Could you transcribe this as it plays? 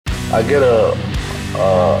I get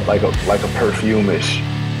like a perfume-ish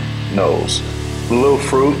nose, a little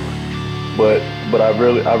fruit, but I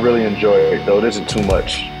really enjoy it though. It isn't too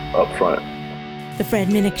much up front. The Fred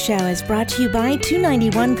Minnick Show is brought to you by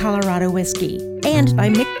 291 Colorado Whiskey and by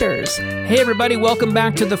Michter's. Hey everybody, welcome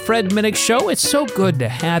back to the Fred Minnick Show. It's so good to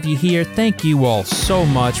have you here. Thank you all so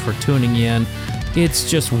much for tuning in. It's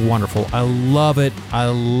just wonderful. I love it. I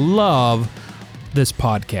love this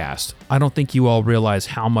podcast. I don't think you all realize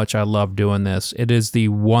how much I love doing this. It is the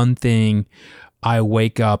one thing I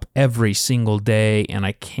wake up every single day and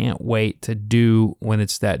I can't wait to do when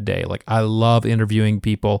it's that day. Like, I love interviewing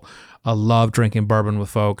people. I love drinking bourbon with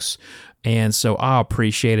folks. And so I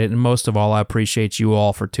appreciate it. And most of all, I appreciate you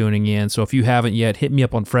all for tuning in. So if you haven't yet, hit me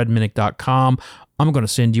up on fredminnick.com. I'm going to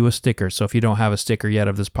send you a sticker. So if you don't have a sticker yet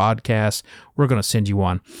of this podcast, we're going to send you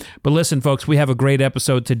one. But listen, folks, we have a great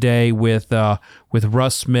episode today with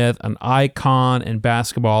Russ Smith, an icon in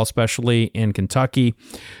basketball, especially in Kentucky.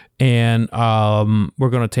 And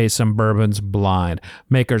we're going to taste some bourbons blind.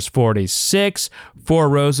 Maker's 46, Four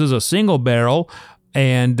Roses, a single barrel,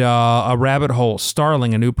 and a Rabbit Hole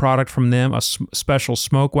Starling, a new product from them, a special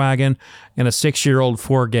smoke wagon, and a 6-year-old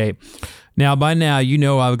 4-gate. Now, by now, you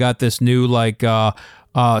know I've got this new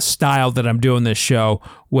style that I'm doing this show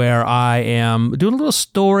where I am doing a little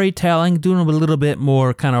storytelling, doing a little bit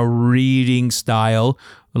more kind of reading style,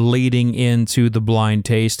 leading into the blind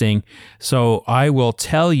tasting. So I will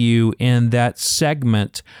tell you in that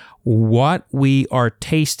segment what we are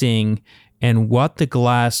tasting and what the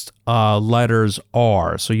glass letters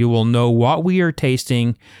are. So you will know what we are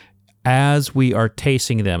tasting as we are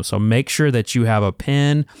tasting them. So make sure that you have a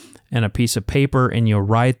pen and a piece of paper and you'll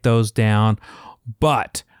write those down.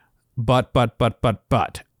 But,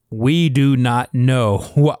 we do not know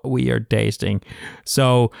what we are tasting.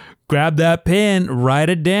 So grab that pen, write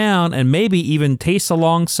it down, and maybe even taste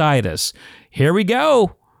alongside us. Here we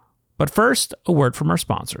go. But first, a word from our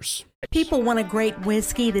sponsors. People want a great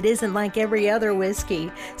whiskey that isn't like every other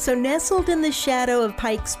whiskey. So nestled in the shadow of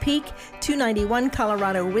Pikes Peak, 291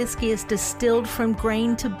 Colorado Whiskey is distilled from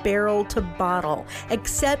grain to barrel to bottle.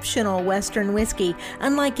 Exceptional Western whiskey,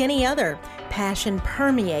 unlike any other. Passion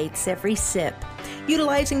permeates every sip.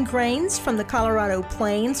 Utilizing grains from the Colorado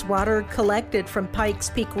Plains, water collected from Pikes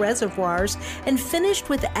Peak reservoirs, and finished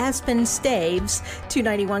with aspen staves,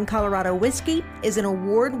 291 Colorado Whiskey is an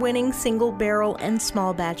award-winning single barrel and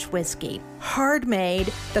small batch whiskey. Hard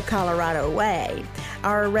made the Colorado way.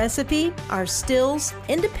 Our recipe, our stills,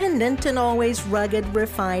 independent and always rugged,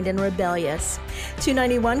 refined, and rebellious.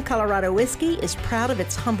 291 Colorado Whiskey is proud of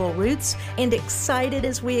its humble roots and excited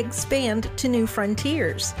as we expand to new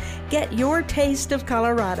frontiers. Get your taste of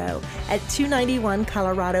Colorado at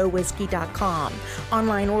 291coloradowhiskey.com.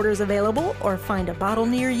 Online orders available or find a bottle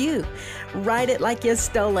near you. Write it like you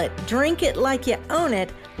stole it. Drink it like you own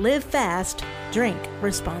it. Live fast. Drink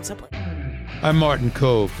responsibly. I'm Martin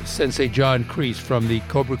Cove, Sensei John Kreese from the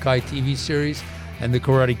Cobra Kai TV series and the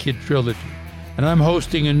Karate Kid trilogy. And I'm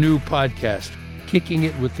hosting a new podcast, Kicking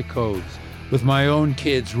It with the Coves, with my own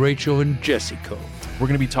kids, Rachel and Jesse Cove. We're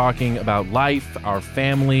going to be talking about life, our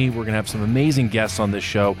family. We're going to have some amazing guests on this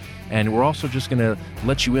show. And we're also just going to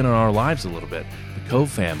let you in on our lives a little bit, the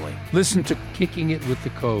Cove family. Listen to Kicking It with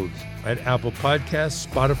the Coves at Apple Podcasts,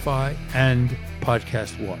 Spotify, and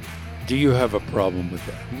Podcast One. Do you have a problem with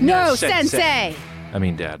that? No, Sensei! I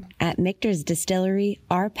mean, Dad. At Michter's Distillery,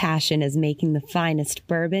 our passion is making the finest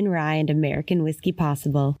bourbon, rye, and American whiskey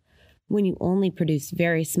possible. When you only produce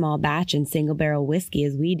very small batch and single barrel whiskey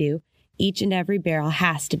as we do, each and every barrel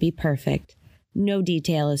has to be perfect. No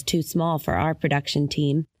detail is too small for our production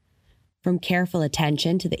team. From careful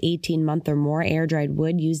attention to the 18-month or more air-dried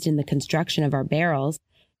wood used in the construction of our barrels,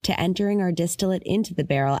 to entering our distillate into the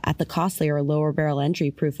barrel at the costlier lower barrel entry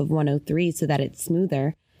proof of 103 so that it's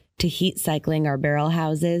smoother, to heat cycling our barrel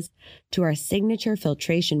houses, to our signature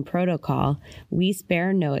filtration protocol, we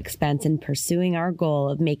spare no expense in pursuing our goal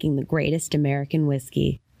of making the greatest American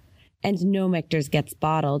whiskey. And no Michter's gets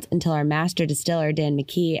bottled until our master distiller Dan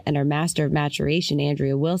McKee and our master of maturation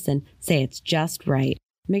Andrea Wilson say it's just right.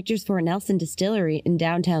 Michter's Fort Nelson Distillery in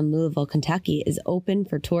downtown Louisville, Kentucky is open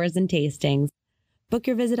for tours and tastings. Book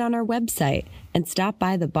your visit on our website and stop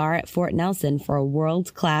by the bar at Fort Nelson for a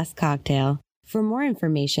world-class cocktail. For more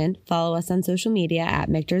information, follow us on social media at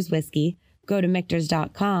Michter's Whiskey, go to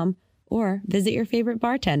Michters.com, or visit your favorite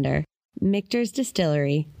bartender. Michter's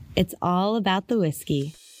Distillery. It's all about the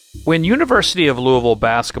whiskey. When University of Louisville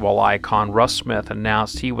basketball icon Russ Smith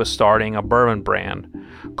announced he was starting a bourbon brand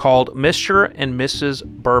called Mr. and Mrs.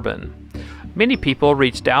 Bourbon, many people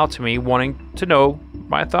reached out to me wanting to know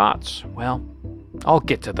my thoughts. Well, I'll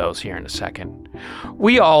get to those here in a second.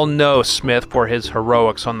 We all know Smith for his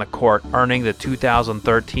heroics on the court, earning the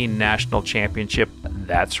 2013 National Championship.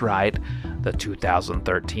 That's right, the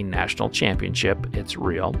 2013 National Championship. It's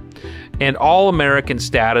real. And All-American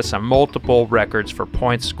status and multiple records for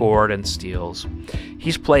points scored and steals.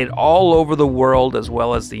 He's played all over the world as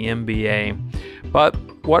well as the NBA. But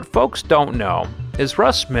what folks don't know is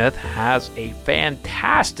Russ Smith has a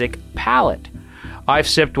fantastic palate. I've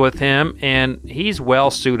sipped with him, and he's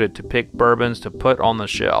well suited to pick bourbons to put on the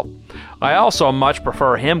shelf. I also much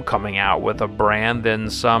prefer him coming out with a brand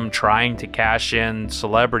than some trying to cash in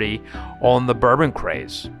celebrity on the bourbon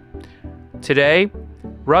craze. Today,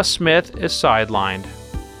 Russ Smith is sidelined,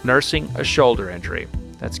 nursing a shoulder injury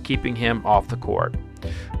that's keeping him off the court.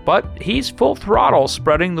 But he's full throttle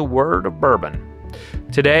spreading the word of bourbon.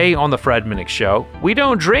 Today on the Fred Minnick Show, we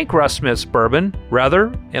don't drink Russ Smith's bourbon.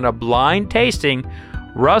 Rather, in a blind tasting,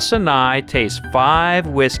 Russ and I taste 5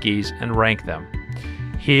 whiskeys and rank them.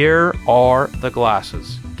 Here are the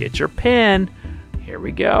glasses. Get your pen. Here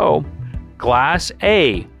we go. Glass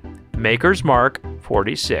A, Maker's Mark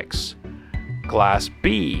 46. Glass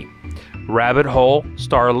B, Rabbit Hole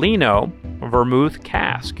Starlino Vermouth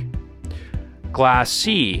Cask. Glass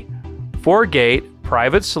C, Foregate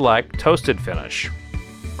Private Select Toasted Finish.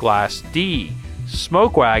 Glass D,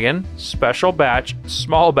 Smoke Wagon Special Batch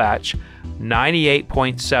Small Batch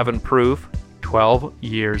 98.7 proof, 12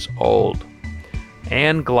 years old.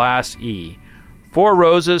 And Glass E, Four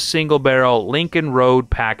Roses Single Barrel Lincoln Road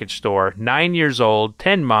Package Store, 9 years old,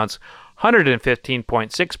 10 months,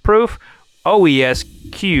 115.6 proof,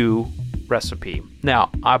 OESQ recipe. Now,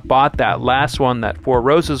 I bought that last one, that Four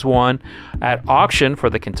Roses one, at auction for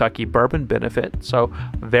the Kentucky Bourbon Benefit. So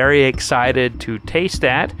very excited to taste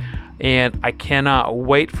that, and I cannot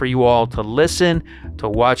wait for you all to listen, to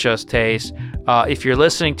watch us taste. If you're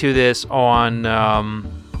listening to this on the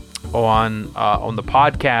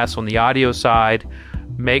podcast, on the audio side,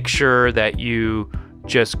 make sure that you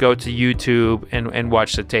just go to YouTube and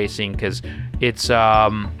watch the tasting, because it's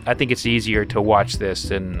I think it's easier to watch this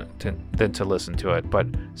than to listen to it, but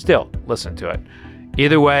still listen to it.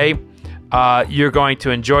 Either way, you're going to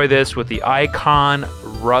enjoy this with the icon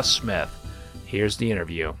Russ Smith. Here's the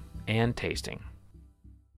interview and tasting.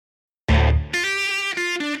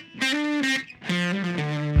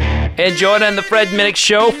 And joining the Fred Minnick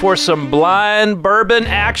Show for some blind bourbon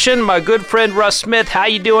action, my good friend Russ Smith. How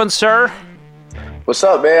you doing, sir? What's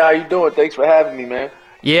up, man? How you doing? Thanks for having me, man.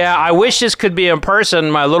 Yeah, I wish this could be in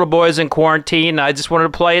person. My little boy's in quarantine. I just wanted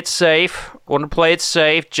to play it safe.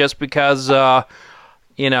 Just because,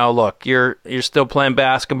 look, you're still playing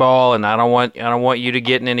basketball, and I don't want you to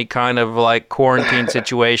get in any kind of like quarantine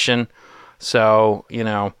situation. So,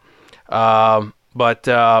 man,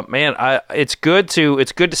 it's good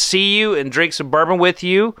to see you and drink some bourbon with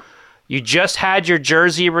you. You just had your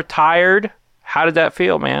jersey retired. How did that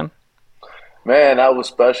feel, man? Man, that was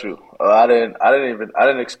special. I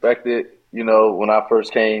didn't expect it, when I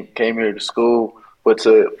first came here to school, but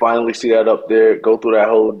to finally see that up there, go through that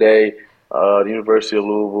whole day. The University of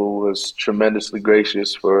Louisville was tremendously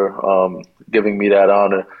gracious for giving me that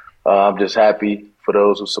honor. I'm just happy for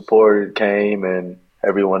those who supported, came, and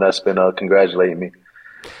everyone that's been congratulating me.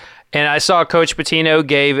 And I saw Coach Pitino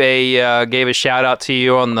gave a shout out to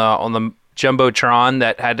you on the Jumbotron.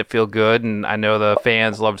 That had to feel good, and I know the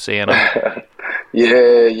fans loved seeing him.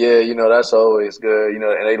 Yeah, that's always good,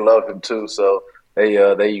 and they love him too, so they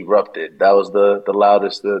erupted. That was the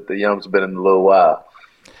loudest the Young's been in a little while.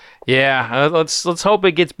 Yeah, let's hope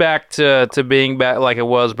it gets back to being back like it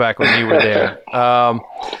was back when you were there.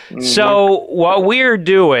 So what we're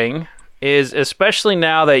doing is, especially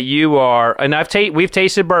now that you are, and we've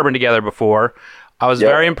tasted bourbon together before. I was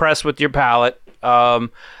very impressed with your palate.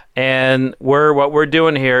 And what we're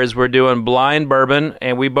doing here is we're doing blind bourbon,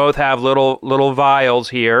 and we both have little vials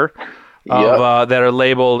here that are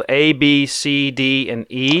labeled A, B, C, D, and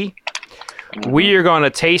E. Mm-hmm. We are going to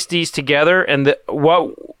taste these together, and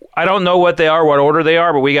I don't know what they are, what order they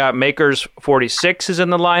are, but we got Maker's 46 is in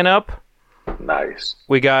the lineup. Nice.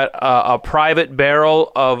 We got a private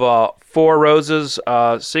barrel of Four Roses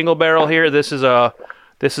single barrel here. This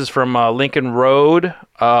is from Lincoln Road,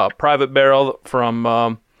 private barrel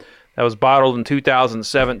from. That was bottled in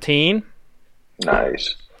 2017.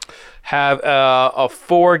 Nice. Have a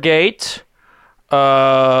Foregate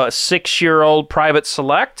 6-year-old private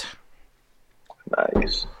select.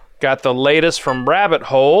 Nice. Got the latest from Rabbit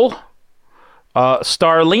Hole,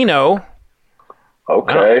 Starlino.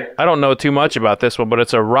 Okay. I don't know too much about this one, but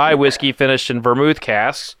it's a rye whiskey finished in vermouth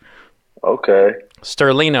casks. Okay.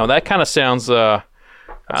 Starlino. That kind of sounds. I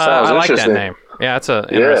like that name. Yeah, that's an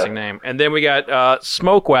interesting name. And then we got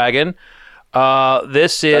Smoke Wagon,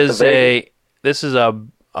 This That's is a a Vegas? this is a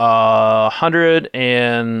 100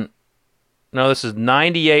 and no, this is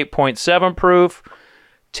 98.7 proof,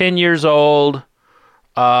 10 years old,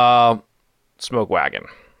 smoke wagon.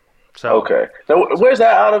 So Okay. Now, where's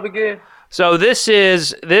that out of again? So this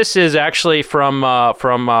is actually from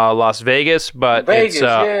Las Vegas, but Vegas,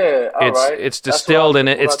 yeah. All right. it's That's what distilled what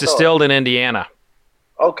I thought. distilled in Indiana.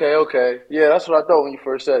 Okay. Yeah, that's what I thought when you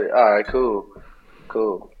first said it. All right,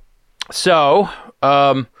 cool. So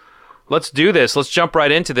let's do this. Let's jump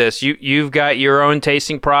right into this. You've got your own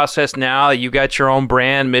tasting process now. You got your own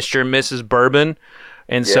brand, Mr. and Mrs. Bourbon.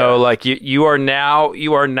 And so, Yeah. like you are now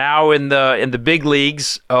in the big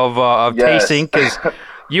leagues of Yes. tasting, because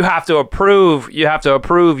you have to approve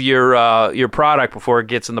your product before it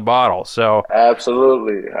gets in the bottle. So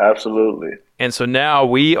Absolutely. and so now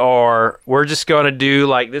we're just going to do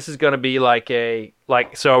this is going to be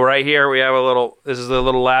so right here we have this is the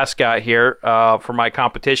little mascot here for my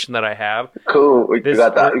competition that I have. Cool. You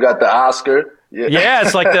got the Oscar. Yeah,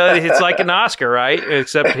 it's like an Oscar, right?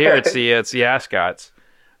 Except here it's the ascots.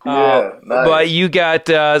 Yeah, nice. But you got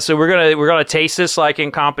so we're gonna taste this like in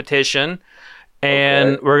competition,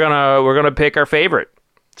 and Okay. we're gonna pick our favorite.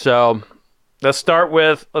 So let's start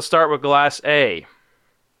with glass A.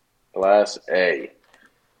 Class A.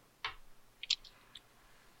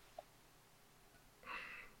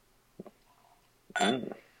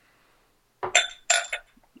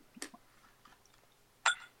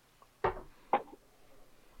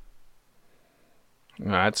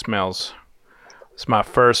 It smells. It's my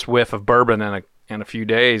first whiff of bourbon in a few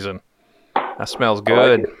days, and that smells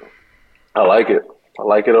good. I like it. I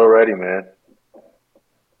like it already, man.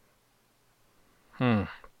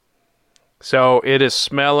 So it is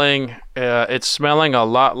smelling. It's smelling a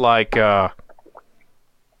lot like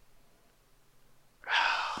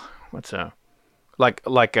what's a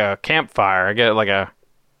like a campfire. I get like a.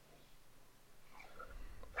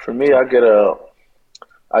 For me, I get a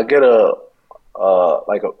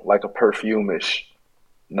like a perfume-ish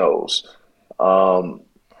nose. A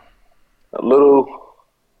little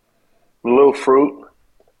fruit,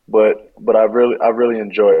 but I really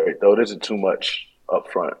enjoy it though. It isn't too much up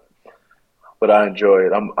front, but I enjoy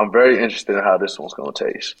it. I'm very interested in how this one's gonna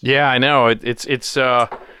taste. Yeah, I know. It's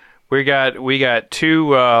we got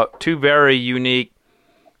two very unique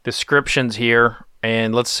descriptions here,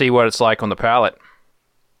 and let's see what it's like on the palate.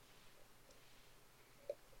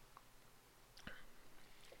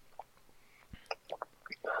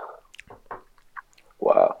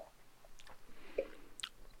 Wow.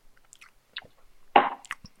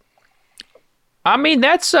 I mean,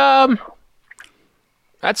 that's something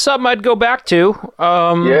I'd go back to.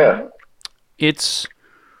 Yeah.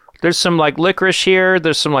 There's some like licorice here.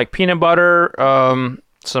 There's some like peanut butter,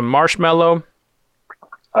 some marshmallow.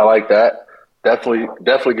 I like that.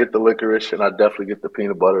 Definitely get the licorice, and I definitely get the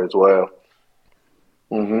peanut butter as well.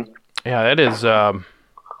 Yeah, that is. I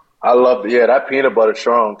love that peanut butter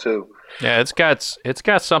strong too. Yeah, it's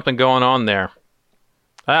got something going on there.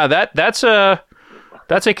 That's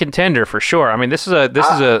a contender for sure. I mean, this is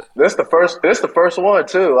the first one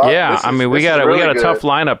too. Yeah, I mean, we got a good. tough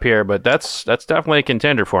lineup here, but that's definitely a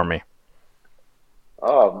contender for me.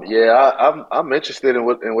 Yeah, I'm interested in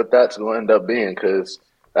what that's going to end up being, because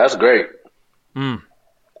that's great. Now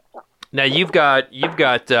you've got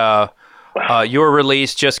your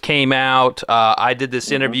release just came out. I did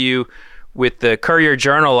this interview with the Courier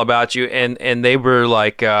Journal about you, and they were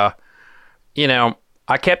like, I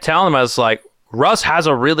kept telling them, I was like, Russ has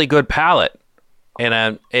a really good palate, and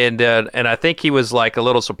I think he was like a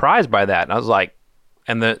little surprised by that, and I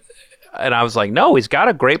was like, no, he's got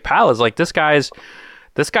a great palate. It's like this guy's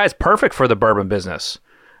perfect for the bourbon business.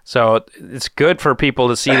 So it's good for people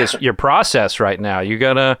to see your process right now. You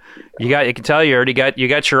can tell you already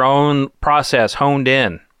got your own process honed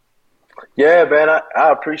in. Yeah, man, I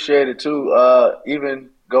appreciate it too. Even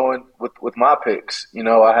going with my picks,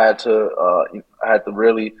 I had to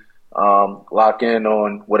really lock in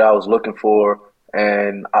on what I was looking for,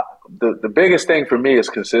 and the biggest thing for me is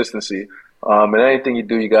consistency. And anything you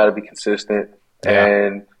do, you got to be consistent, Yeah.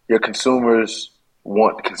 and your consumers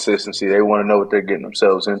want consistency. They want to know what they're getting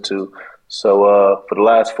themselves into. So for the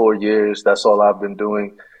last 4 years, that's all I've been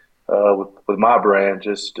doing with my brand,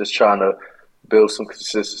 just trying to build some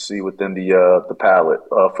consistency within the palate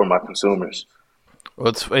for my consumers.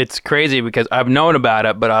 Well, it's crazy because I've known about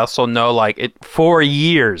it, but I also know 4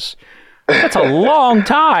 years. That's a long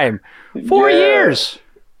time. 4 Yeah. years.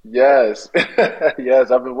 Yes,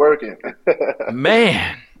 yes, I've been working.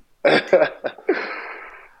 Man.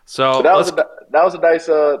 So that was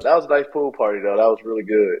a nice pool party though. That was really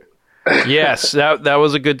good. Yes, that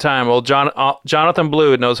was a good time. Well, Jonathan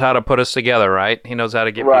Blue knows how to put us together, right? He knows how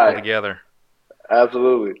to get people together.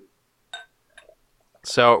 Absolutely.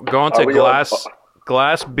 So going Are to we on?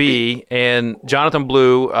 Glass B, and Jonathan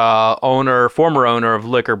Blue, former owner of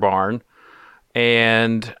Liquor Barn,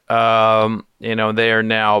 and they are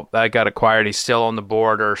now, I got acquired. He's still on the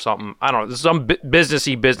board or something. I don't know. Some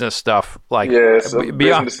businessy business stuff, like Some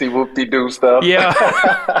beyond businessy whoop-de-doo stuff. Yeah,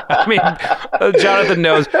 I mean, Jonathan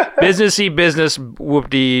knows businessy business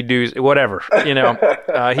whoop-de-doos, whatever.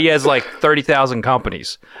 He has like 30,000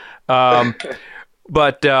 companies.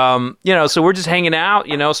 But so we're just hanging out,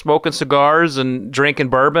 smoking cigars and drinking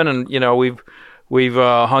bourbon, and we've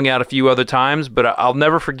hung out a few other times. But I'll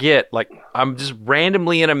never forget. Like, I'm just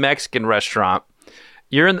randomly in a Mexican restaurant.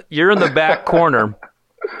 You're in the back corner,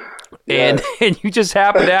 and you just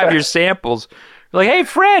happen to have your samples. You're like, hey,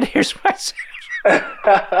 Fred, here's my samples.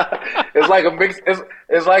 It's like a mix.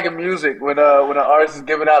 It's like in music when an artist is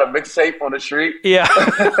giving out a mixtape on the street. Yeah.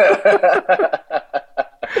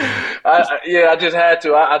 I just had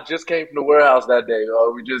to. I just came from the warehouse that day.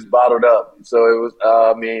 We just bottled up, so it was.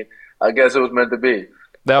 I guess it was meant to be.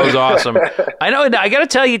 That was awesome. I know. I got to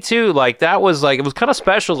tell you too. Like, that was it was kind of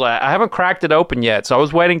special. I haven't cracked it open yet, so I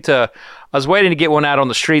was waiting to get one out on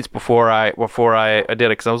the streets before I did it,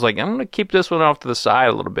 because I was like, I'm gonna keep this one off to the side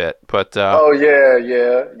a little bit. But you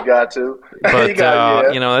got to. But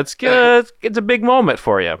it's good. It's a big moment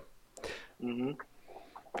for you. Mm-hmm.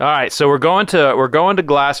 All right, so we're going to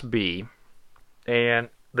Glass B, and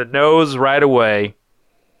the nose right away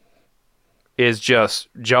is just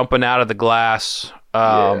jumping out of the glass.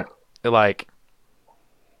 Like,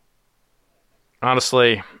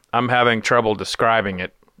 honestly, I'm having trouble describing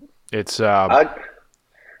it. It's I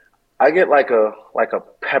get like a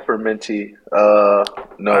pepperminty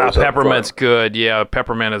nose. Peppermint's good. Yeah,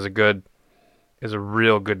 peppermint is a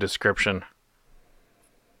real good description.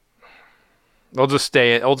 I'll just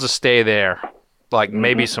stay there. Like,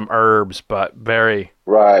 maybe some herbs, but very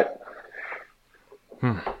right.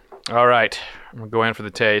 All right, I'm gonna go in for the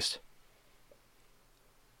taste.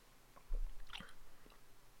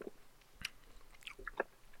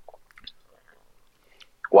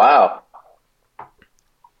 Wow.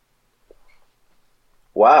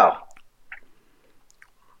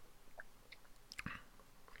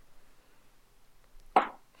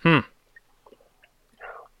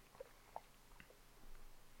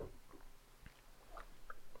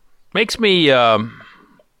 Makes me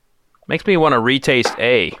want to retaste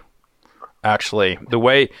A. Actually, the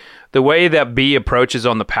way that B approaches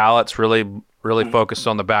on the palate's really focused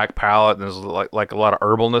on the back palate, and there's like a lot of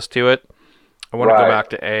herbalness to it. I want to go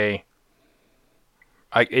back to A.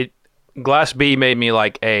 Glass B made me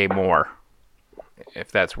like A more, if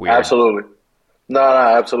that's weird. Absolutely. No,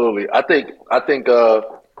 absolutely. I think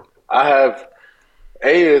I have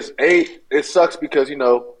A is A. It sucks because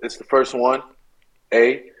it's the first one,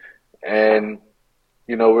 A, and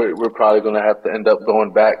we're probably going to have to end up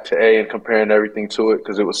going back to A and comparing everything to it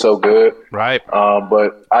because it was so good. Right.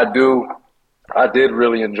 But I did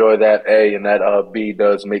really enjoy that A, and that B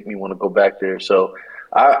does make me want to go back there. So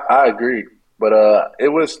I agree. But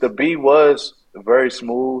the B was very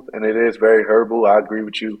smooth, and it is very herbal. I agree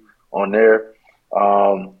with you on there.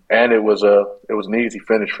 And it was an easy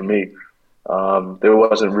finish for me. There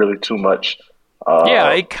wasn't really too much.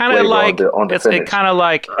 It kind of like it's kind of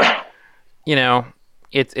like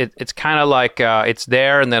it's kind of like it's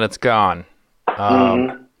there and then it's gone.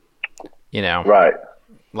 Right.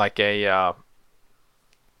 Like a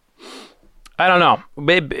I don't know.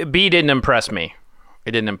 B didn't impress me.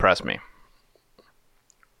 It didn't impress me.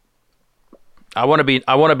 I want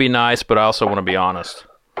to be nice, but I also want to be honest.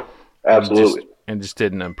 Absolutely. It just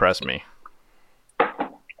didn't impress me.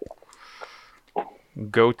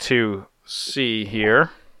 Go to C here.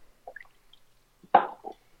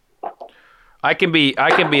 I can be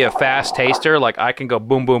a fast taster. Like, I can go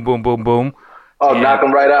boom, boom, boom, boom, boom. Oh, knock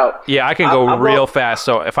them right out. Yeah, I can go real fast.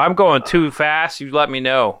 So if I'm going too fast, you let me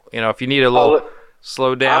know. If you need a little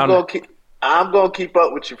slow down. I'm gonna keep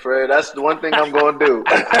up with you, Fred. That's the one thing I'm gonna do.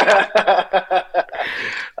 I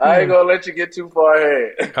ain't gonna let you get too far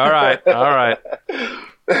ahead. All right.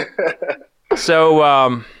 So,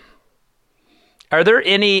 are there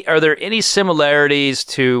any similarities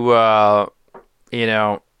to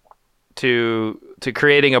to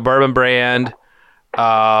creating a bourbon brand?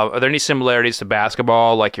 Are there any similarities to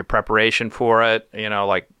basketball, like your preparation for it?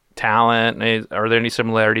 Like talent. Are there any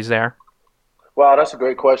similarities there? Wow, that's a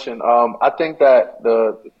great question. I think that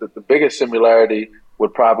the biggest similarity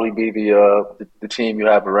would probably be the team you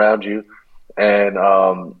have around you, and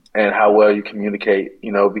how well you communicate.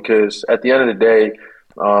 Because at the end of the day,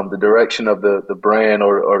 The direction of the brand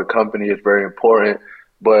or the company is very important.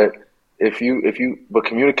 But but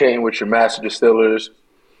communicating with your master distillers,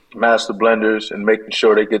 master blenders, and making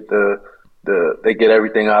sure they get they get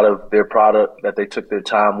everything out of their product that they took their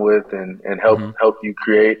time with and help you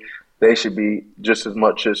create. They should be just as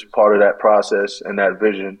much as part of that process and that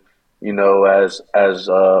vision, as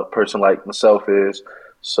a person like myself is.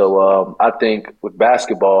 So I think with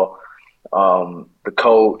basketball, the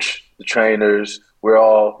coach, the trainers, we're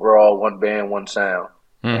all one band, one sound,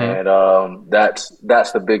 and that's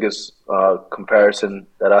the biggest comparison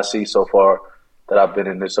that I see so far that I've been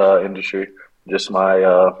in this industry. Just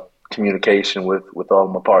my communication with all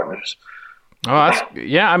my partners. Oh,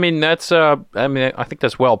 I mean, I think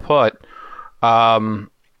that's well put.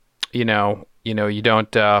 You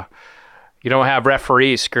don't have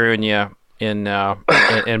referees screwing you in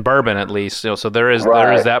bourbon, at least. So there is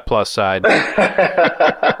that plus side.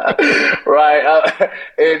 Right.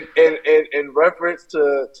 In reference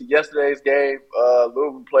to yesterday's game,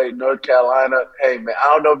 Louisville played North Carolina. Hey man, I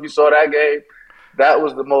don't know if you saw that game. That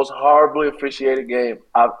was the most horribly officiated game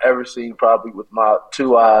I've ever seen, probably with my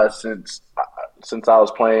two eyes since I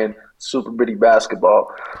was playing super bitty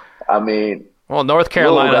basketball. I mean, well, North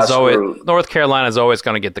Carolina's always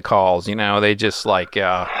going to get the calls. They just like,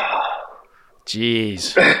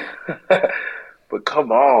 geez. But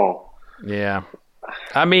come on. Yeah.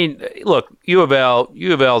 I mean, look, U of L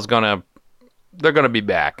is they're going to be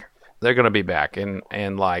back. They're going to be back,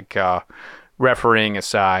 and like. Refereeing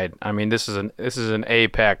aside, I mean, this is an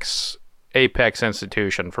apex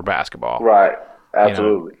institution for basketball. Right.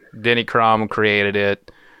 Absolutely. Denny Crum created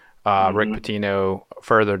it. Rick Pitino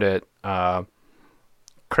furthered it.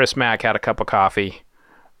 Chris Mack had a cup of coffee,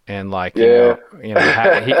 and he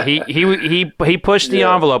pushed the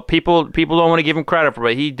envelope. People don't want to give him credit for it,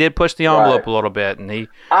 but he did push the envelope a little bit, and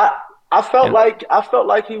I felt like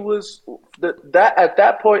he was that at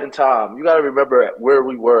that point in time. You got to remember where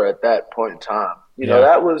we were at that point in time.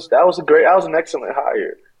 That was an excellent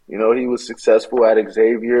hire. He was successful at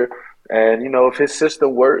Xavier, and if his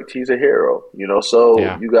system worked, he's a hero. So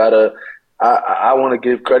you gotta. I want to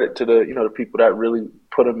give credit to the people that really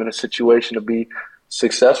put him in a situation to be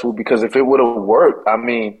successful, because if it would have worked, I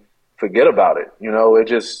mean, forget about it. It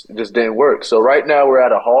just didn't work. So right now we're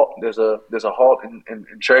at a halt. There's a halt in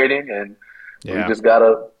trading, and we just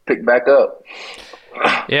gotta pick back up.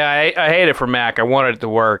 Yeah, I hate it for Mac. I wanted it to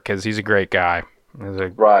work because he's a great guy. He's a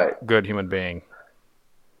good human being.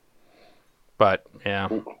 But yeah,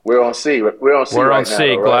 we're on C. We're on C. We're right on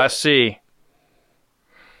C. Now, Glass C.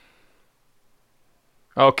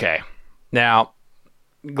 Okay, now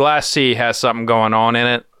Glass C has something going on in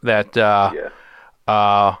it that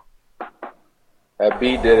that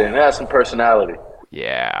B did it. And it has some personality.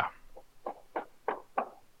 Yeah.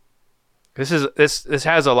 This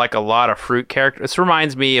has a lot of fruit character. This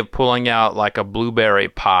reminds me of pulling out like a blueberry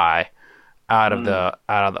pie out of the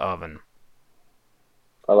oven.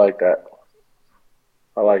 I like that.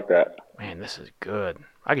 Man, this is good.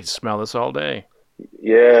 I could smell this all day.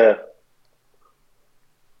 Yeah.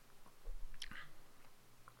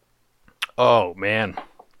 Oh man.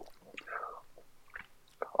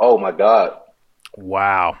 Oh my God.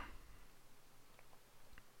 Wow.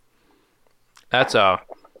 That's a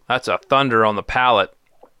thunder on the palate.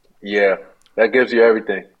 Yeah, that gives you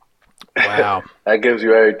everything. Wow. That gives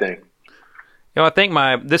you everything. I think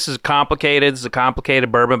this is complicated. It's a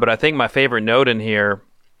complicated bourbon, but I think my favorite note in here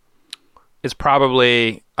is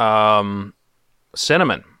probably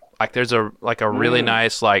cinnamon. Like there's a really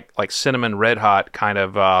nice like cinnamon red hot kind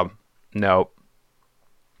of note.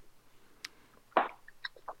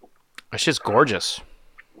 It's just gorgeous.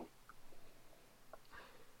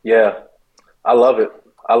 Yeah, I love it.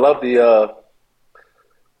 I love the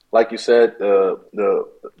like you said, the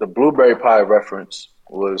blueberry pie reference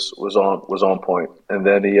was on point, and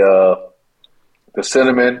then the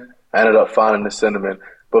cinnamon. I ended up finding the cinnamon,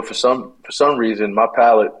 but for some reason, my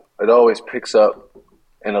palate, it always picks up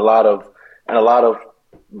in a lot of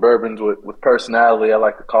bourbons with personality, I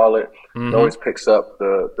like to call it. It always picks up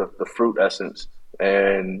the fruit essence,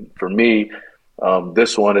 and for me,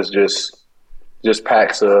 this one is just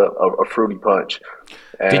packs a fruity punch.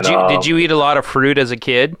 And, did you eat a lot of fruit as a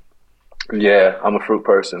kid? Yeah, I'm a fruit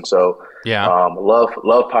person, so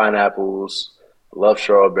love pineapples, love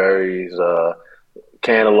strawberries,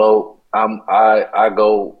 cantaloupe. I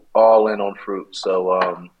go all in on fruit.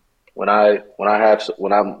 So when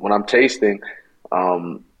I'm tasting,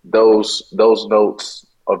 those notes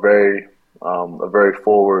are very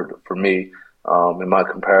forward for me in my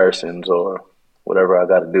comparisons or whatever I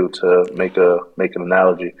got to do to make an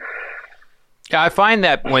analogy. Yeah, I find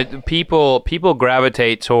that when people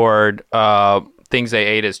gravitate toward things they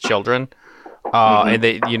ate as children, and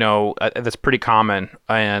they, that's pretty common,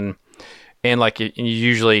 and like you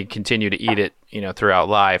usually continue to eat it, throughout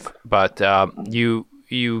life, but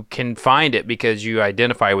you can find it because you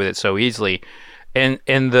identify with it so easily, and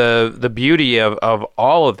the beauty of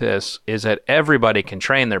all of this is that everybody can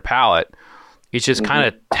train their palate. It's just kind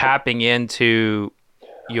of tapping into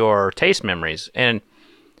your taste memories, and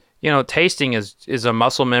tasting is a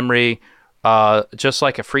muscle memory, just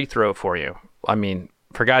like a free throw for you. I mean,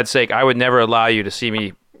 for God's sake, I would never allow you to see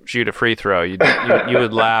me shoot a free throw. You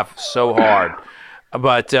would laugh so hard.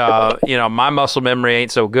 But, my muscle memory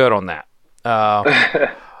ain't so good on that.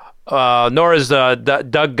 Nor is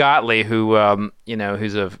Doug Gottlieb, who,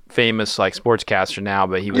 who's a famous sportscaster now,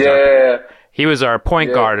 but he was our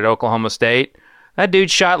point guard at Oklahoma State. That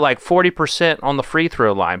dude shot 40% on the free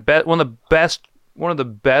throw line. One of the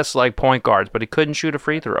best point guards, but he couldn't shoot a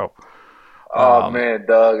free throw. Oh man,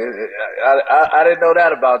 Doug, I didn't know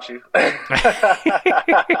that about you.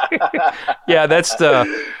 Yeah, that's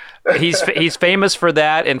he's famous for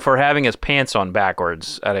that and for having his pants on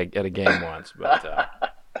backwards at a game once. But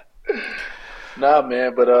nah,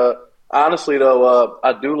 man. But honestly, though,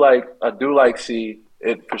 I do like C.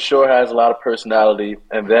 It for sure has a lot of personality,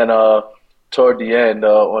 and then toward the end,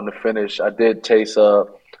 on the finish, I did taste a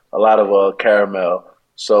lot of caramel.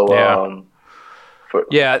 So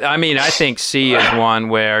yeah. I mean, I think C is one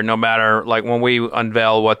where no matter when we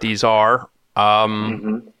unveil what these are,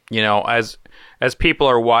 as people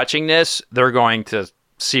are watching this, they're going to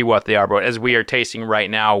see what they are. But as we are tasting right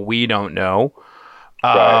now, we don't know.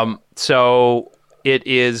 Right. So it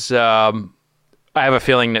is. I have a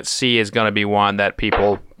feeling that C is going to be one that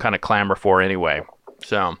people kind of clamor for anyway.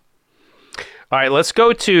 So, all right, let's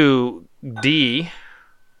go to D.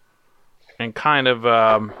 And kind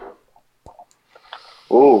of.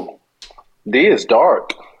 Ooh, D is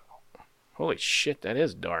dark. Holy shit, that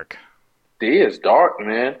is dark. D is dark,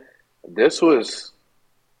 man. This was,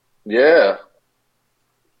 yeah.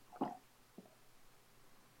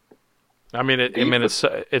 I mean,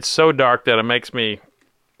 it's so dark that it makes me a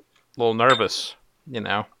little nervous.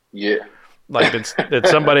 Yeah. Did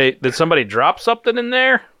somebody drop something in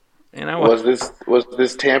there? Was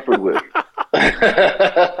this tampered with?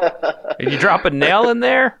 Did you drop a nail in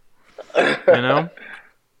there?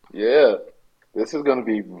 Yeah, this is going to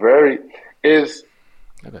be very.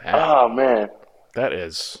 Oh man, that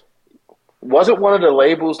is. Wasn't one of the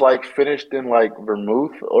labels finished in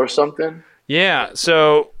vermouth or something? Yeah,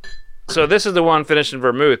 so this is the one finished in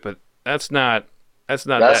vermouth, but that's not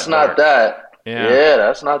that. Yeah,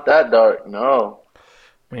 that's not that dark. No.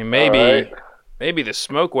 I mean, maybe the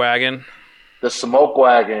Smoke Wagon. The Smoke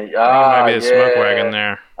Wagon. Maybe the Smoke Wagon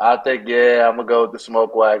there. I think I'm gonna go with the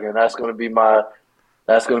Smoke Wagon. That's gonna be my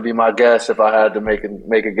guess if I had to make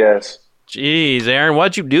a guess. Jeez, Aaron,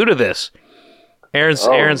 what'd you do to this? Aaron's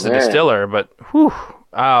the distiller, but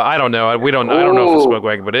I don't know. I don't know if it's Smoke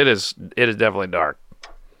Wagon, but it is definitely dark.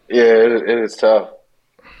 Yeah, it is tough.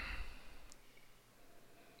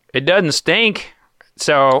 It doesn't stink,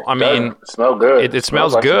 so I mean, it smells good. It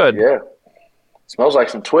smells good. It smells like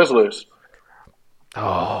some Twizzlers.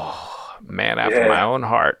 Oh, man, after my own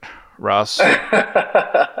heart, Russ.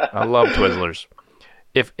 I love Twizzlers.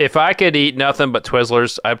 If I could eat nothing but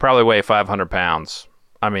Twizzlers, I'd probably weigh 500 pounds.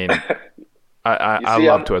 I mean, I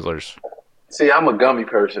love Twizzlers. See, I'm a gummy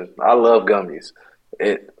person. I love gummies.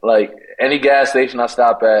 Any gas station I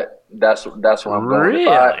stop at, that's where I'm going. Really?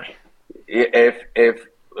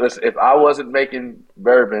 If I wasn't making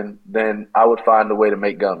bourbon, then I would find a way to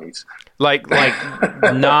make gummies. Like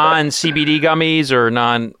non-CBD gummies or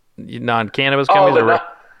non-cannabis gummies?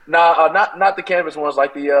 Not the cannabis ones,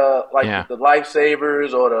 like the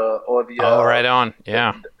Lifesavers or the. Oh, right on,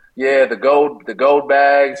 yeah. The gold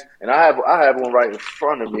bags, and I have one right in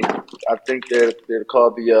front of me. I think they're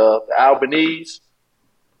called the Albanese.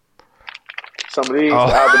 Some of these, the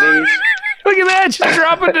Albanese. Look at that, just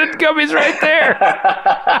dropping the gummies right there.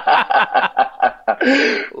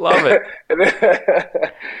 Love it.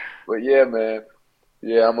 But yeah, man.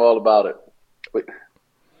 Yeah, I'm all about it. But,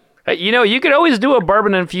 hey, you could always do a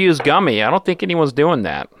bourbon-infused gummy. I don't think anyone's doing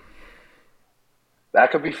that.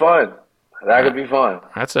 That could be fun.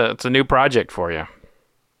 It's a new project for you.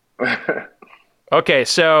 Okay,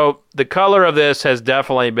 so the color of this has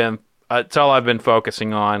definitely been, it's all I've been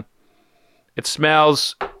focusing on. It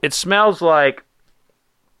smells like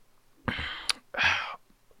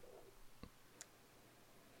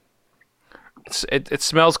it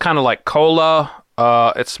smells kind of like cola.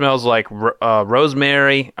 It smells like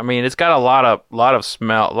rosemary. I mean, it's got a lot of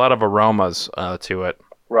smell, a lot of aromas to it.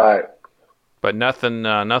 Right. but nothing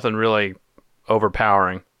really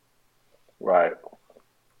overpowering. Right.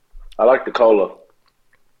 I like the cola.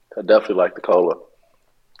 I definitely like the cola.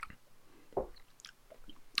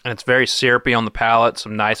 And it's very syrupy on the palate,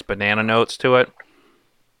 some nice banana notes to it.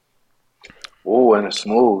 Ooh, and it's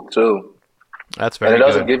smooth too. That's very And it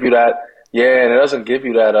doesn't good. give you that. Yeah, and it doesn't give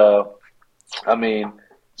you that. I mean,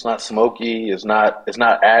 it's not smoky. It's not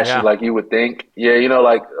ashy Yeah. like you would think. Yeah,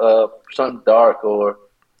 like something dark or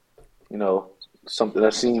something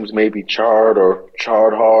that seems maybe charred or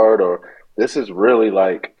charred hard. Or this is really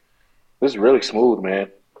smooth, man.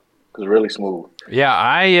 It's really smooth.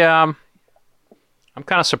 Yeah, I'm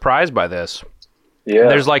kind of surprised by this. Yeah.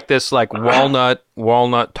 There's like this like walnut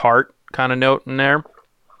tart kind of note in there.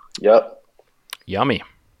 Yep. Yummy.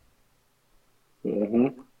 Hmm.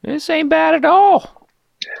 This ain't bad at all.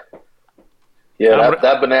 Yeah,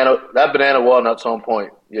 that banana walnut's on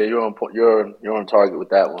point. Yeah, you're on point. You're on target with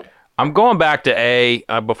that one. I'm going back to A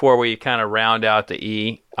before we kind of round out the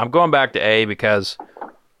E. I'm going back to A because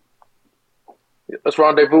Let's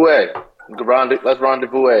rendezvous A. Let's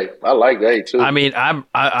rendezvous A. I like A too. I mean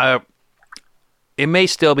it may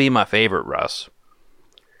still be my favorite, Russ.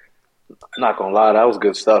 Not gonna lie, that was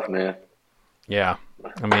good stuff, man. Yeah,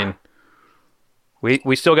 I mean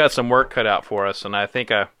we still got some work cut out for us, and I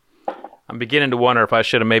think I'm beginning to wonder if I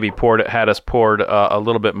should have maybe had us poured a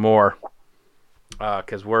little bit more,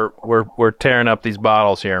 because we're tearing up these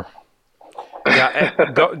bottles here.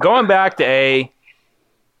 Yeah, going back to A,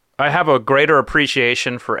 I have a greater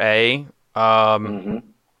appreciation for A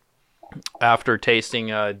after tasting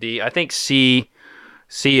D. I think C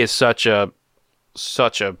is such a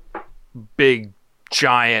big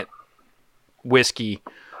giant whiskey,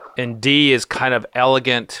 and D is kind of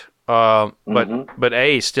elegant. But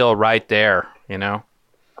A is still right there, Yeah,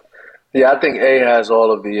 I think A has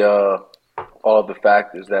all of the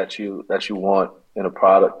factors that you want in a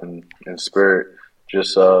product and spirit.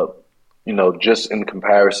 Just just in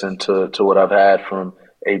comparison to what I've had from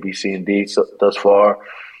A, B, C, and D thus far,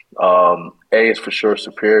 A is for sure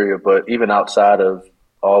superior. But even outside of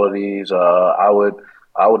all of these, I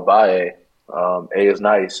would buy A. A is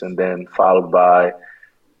nice, and then followed by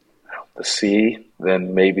the C,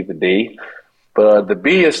 then maybe the D. But the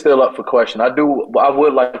B is still up for question. I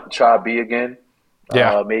would like to try B again.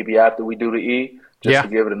 Yeah. Maybe after we do the E, just Yeah. to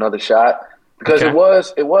give it another shot. Because Okay.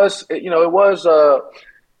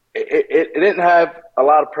 it didn't have a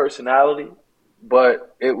lot of personality,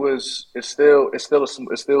 but it's still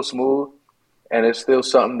smooth, and it's still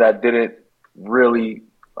something that didn't really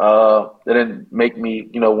didn't make me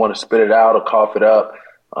want to spit it out or cough it up.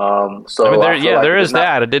 So I mean, I feel like there it is did not.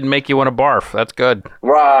 that. It didn't make you want to barf. That's good.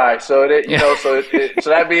 Right. So so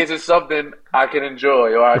that means it's something I can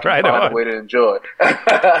enjoy, or I can Right find on. a way to enjoy.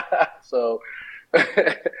 So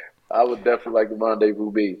I would definitely like the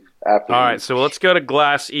rendezvous B after. All right, so let's go to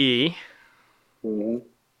glass E. Hmm.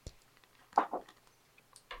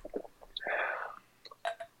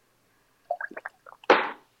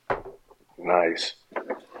 Nice.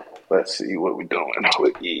 Let's see what we're doing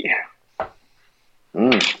with E.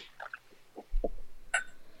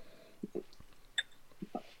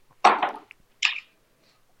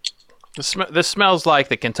 This smells like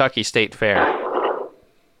the Kentucky State Fair.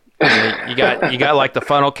 You got like the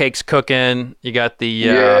funnel cakes cooking. You got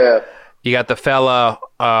the you got the fella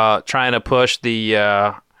trying to push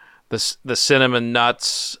the cinnamon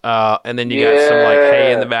nuts, and then you got some like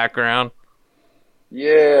hay in the background.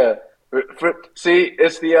 Yeah. See,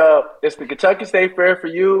 it's the Kentucky State Fair for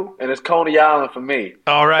you, and it's Coney Island for me.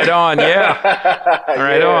 Oh, right on, yeah,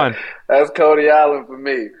 right on. That's Coney Island for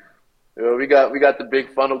me. We got the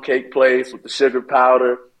big funnel cake place with the sugar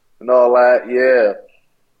powder and all that. Yeah.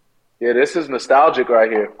 This is nostalgic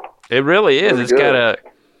right here. It really is. Really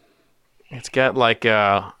It's got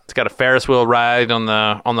a Ferris wheel ride on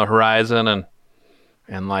the horizon,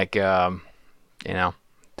 and like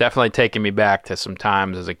definitely taking me back to some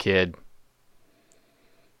times as a kid.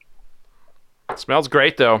 It smells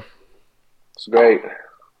great though. It's great.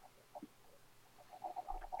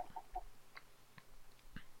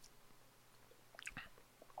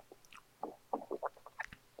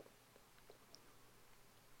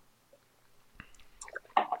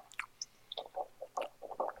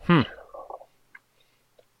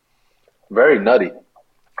 Very nutty.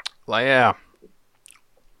 Like, yeah,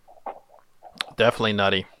 definitely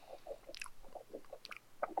nutty.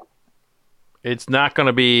 It's not going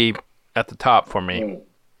to be at the top for me.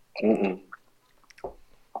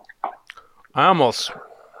 I almost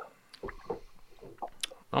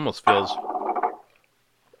feels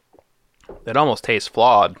it almost tastes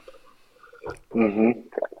flawed.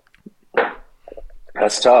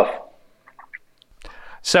 That's tough.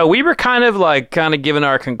 So we were kind of giving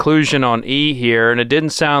our conclusion on E here, and it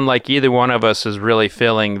didn't sound like either one of us is really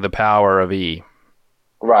feeling the power of E.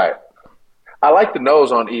 Right. I like the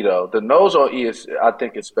nose on E though. The nose on E I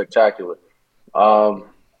think, is spectacular. The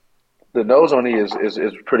nose on E is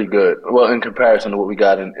pretty good. Well, in comparison to what we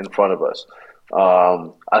got in front of us.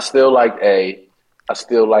 I still like A. I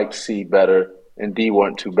still like C better, and D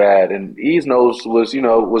weren't too bad. And E's nose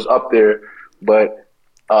was up there, but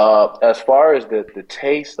as far as the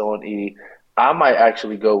taste on E, I might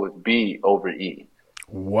actually go with B over E.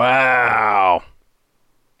 Wow.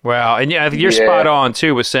 Wow. And yeah, you're spot on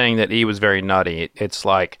too with saying that E was very nutty. It's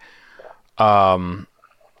like,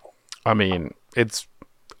 it's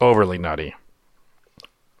overly nutty.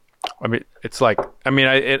 I mean, it's like,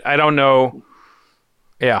 I don't know.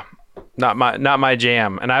 Yeah, not my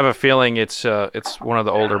jam. And I have a feeling it's one of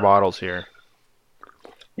the older bottles here.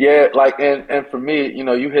 Yeah, and for me,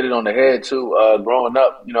 you hit it on the head too. Growing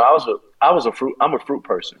up, I'm a fruit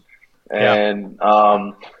person, and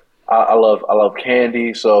I love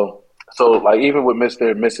candy. So like even with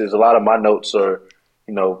Mr. and Mrs., a lot of my notes are,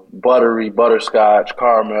 buttery, butterscotch,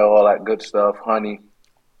 caramel, all that good stuff, honey.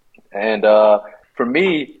 And for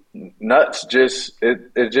me, nuts just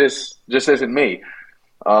isn't me.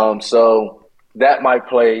 So that might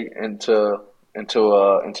play into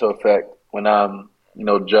effect when I'm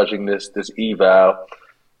judging this eval.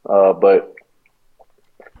 But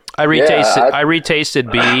I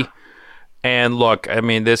retasted B, and look,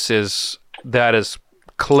 that is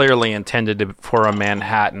clearly intended for a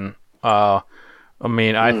Manhattan. I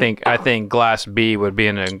think Glass B would be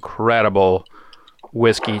an incredible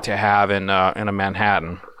whiskey to have in a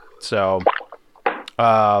Manhattan. So,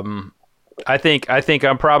 I think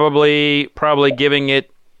I'm probably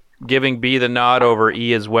giving B the nod over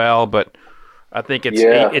E as well, but I think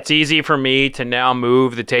it's easy for me to now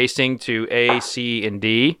move the tasting to A, C, and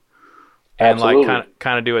D, and Absolutely.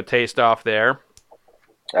 kind of do a taste off there.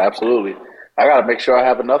 Absolutely, I got to make sure I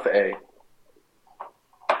have enough A.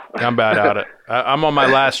 I'm about at it. I'm on my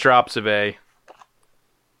last drops of A.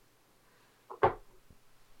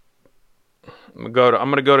 I'm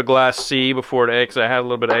gonna go to Glass C before the A because I had a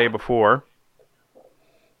little bit of A before.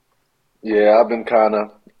 Yeah, I've been kind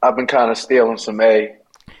of stealing some A.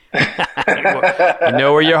 You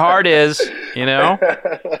know where your heart is,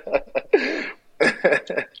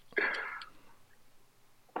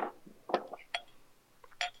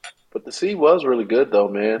 But the C was really good though,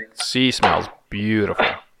 man. C smells beautiful.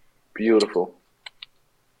 Beautiful.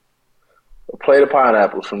 A plate of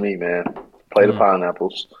pineapples for me, man. Plate of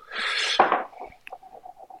pineapples.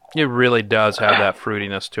 It really does have that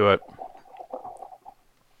fruitiness to it.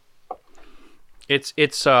 It's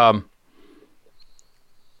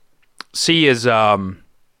C is a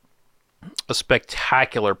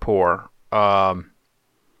spectacular pour.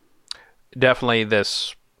 Definitely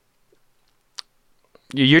this.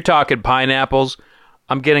 You're talking pineapples.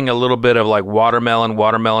 I'm getting a little bit of like watermelon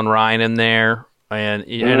rind in there, and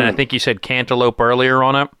I think you said cantaloupe earlier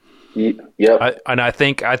on it. Yep. I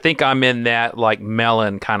think I'm in that like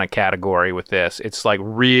melon kind of category with this. It's like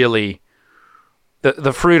really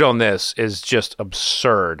the fruit on this is just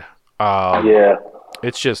absurd.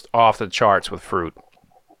 It's just off the charts with fruit.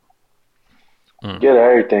 Get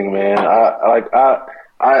everything, man.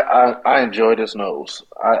 I enjoy this nose.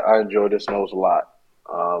 I enjoy this nose a lot.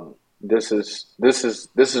 This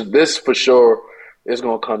for sure is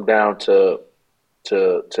going to come down to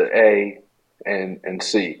A and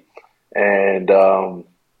C, and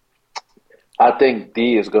I think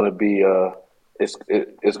D is going to be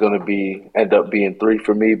end up being 3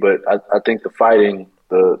 for me. But I think the fighting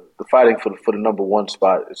for the number 1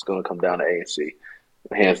 spot is going to come down to A and C,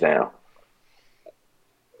 hands down.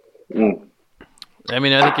 I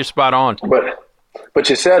think you're spot on. But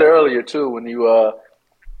you said earlier too when you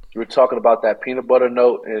were talking about that peanut butter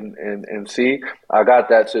note in C. I got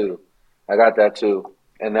that too.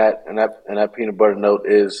 And that peanut butter note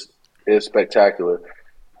is spectacular.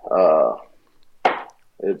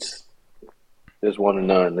 It's one and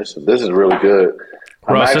none. This is really good.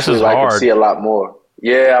 Russ, I'm this actually is liking hard. to see a lot more.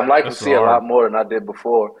 Yeah, I'm liking to see a lot more than I did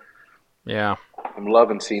before. Yeah, I'm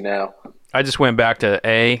loving C now. I just went back to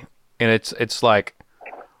A, and it's like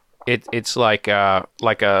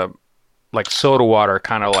soda water,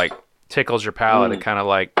 kind of like tickles your palate. It kind of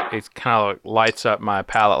lights up my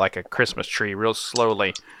palate like a Christmas tree, real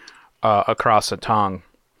slowly across the tongue.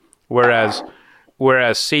 Whereas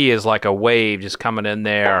C is like a wave just coming in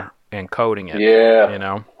there and coating it. Yeah.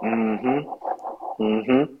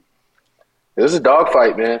 This is a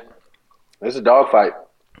dogfight, man. This is a dogfight.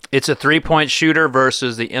 It's a 3-point shooter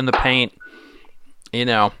versus the in the paint.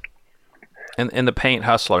 in the paint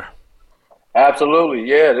hustler. Absolutely,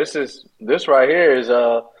 yeah. This right here is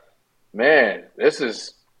man. This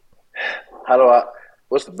is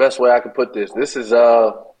what's the best way I can put this? This is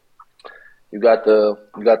you got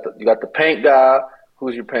the paint guy.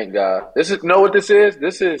 Who's your paint guy? This is know what this is?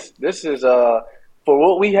 This is for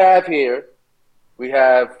what we have here. We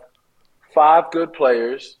have 5 good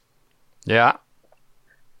players. Yeah.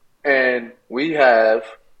 And we have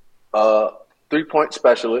a 3-point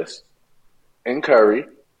specialist in Curry.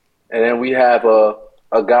 And then we have a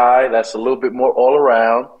guy that's a little bit more all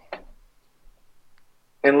around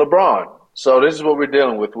in LeBron. So this is what we're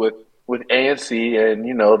dealing with A&C, and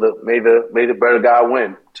may the better guy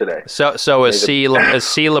win today. So is C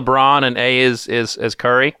LeBron and A is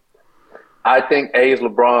Curry? I think A is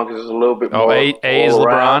LeBron because it's a little bit more. Oh, A is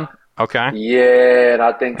LeBron. Okay. Yeah, and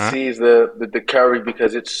I think C is the Curry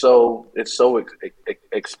because it's so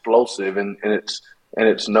explosive in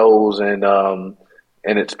its nose and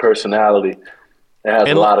its personality. It has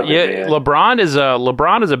a lot of it. Man.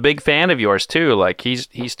 LeBron is a big fan of yours too. Like he's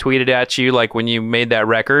tweeted at you like when you made that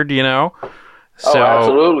record, So,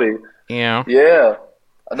 absolutely. Yeah.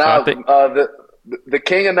 Now the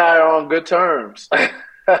King and I are on good terms.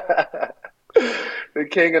 The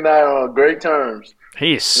King and I are on great terms.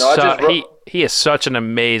 He is such an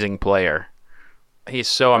amazing player. He's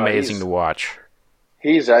so amazing to watch.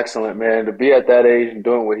 He's excellent, man. To be at that age and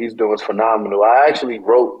doing what he's doing is phenomenal. I actually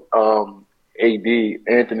wrote AD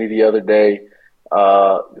Anthony the other day.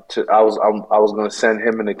 I was going to send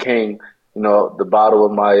him and the King, the bottle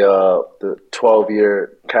of my the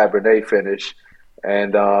 12-year Cabernet finish,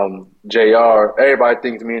 and JR. Everybody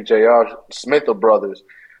thinks me and JR Smith are brothers,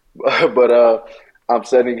 but I'm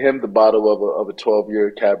sending him the bottle of a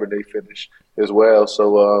 12-year Cabernet finish as well.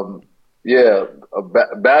 So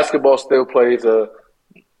basketball still plays a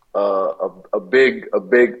big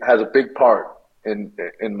part in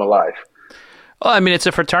my life. Well, I mean, it's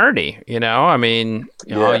a fraternity, I mean,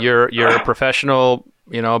 you're a professional,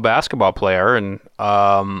 basketball player, and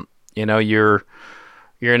you're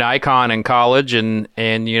an icon in college, and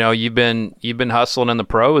you've been hustling in the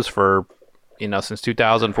pros for since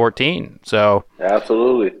 2014. So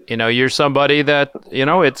absolutely, you're somebody that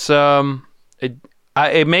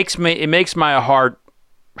it makes my heart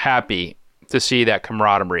happy to see that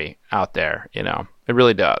camaraderie out there. It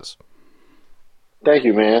really does. Thank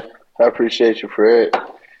you, man. I appreciate you for it.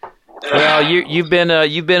 Well, you've been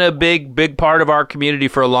a big part of our community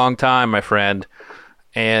for a long time, my friend,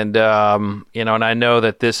 and and I know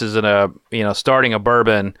that this is starting a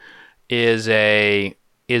bourbon is a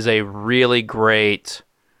really great.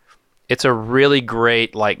 It's a really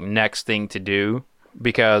great like next thing to do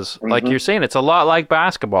because, like you're saying, it's a lot like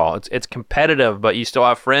basketball. It's competitive, but you still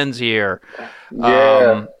have friends here.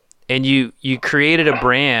 Yeah. And you created a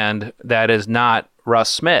brand that is not Russ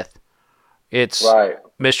Smith. It's right.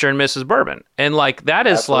 Mr. and Mrs. Bourbon. And like that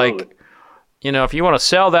is Absolutely. like, if you want to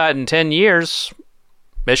sell that in 10 years,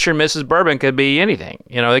 Mr. and Mrs. Bourbon could be anything.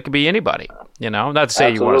 It could be anybody. Not to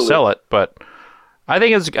say you want to sell it, but I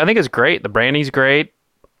think it's great. The branding's great.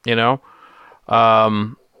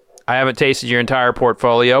 I haven't tasted your entire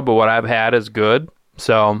portfolio, but what I've had is good.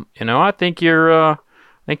 So, I think you're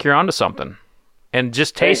onto something. And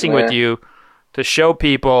just tasting with you to show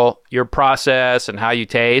people your process and how you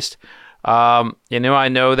taste, I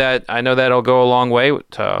know that'll go a long way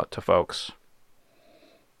to folks.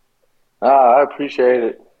 I appreciate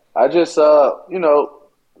it. I just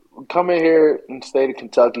coming here in the state of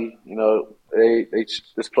Kentucky,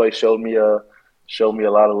 this place showed me a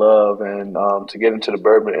lot of love, and to get into the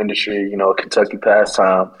bourbon industry, Kentucky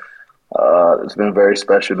pastime, it's been very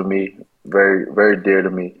special to me, very very dear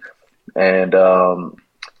to me, and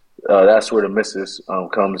that's where the missus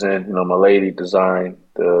comes in. My lady designed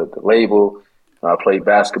the label. I played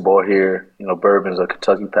basketball here. Bourbon's a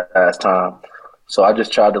Kentucky pastime, so I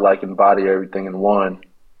just tried to like embody everything in one,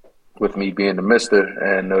 with me being the mister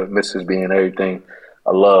and the missus being everything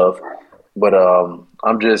I love. But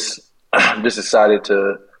I'm just excited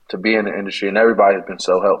to be in the industry, and everybody's been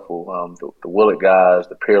so helpful. The Willett guys,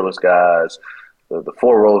 the Peerless guys, the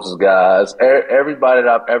Four Roses guys, everybody that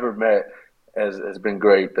I've ever met has been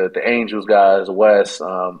great. The Angels guys, Wes,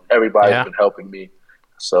 everybody's been helping me.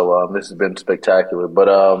 So this has been spectacular. But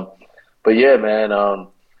yeah, man.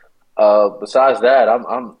 Besides that,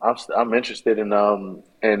 I'm interested in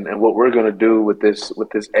what we're gonna do with this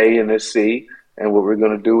A and this C, and what we're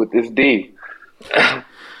gonna do with this D.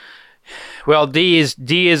 Well, D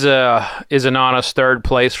is an honest third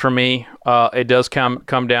place for me. It does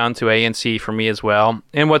come down to A and C for me as well.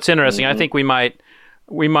 And what's interesting, I think we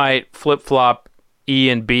might flip flop E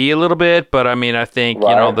and B a little bit, but I mean, I think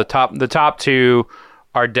the top two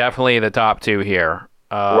are definitely the top two here.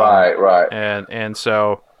 Right. And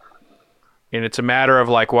so, and it's a matter of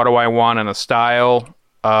like, what do I want in a style?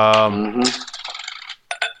 I'm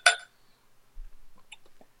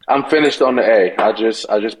finished on the A. I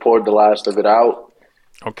just poured the last of it out.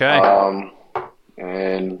 Okay.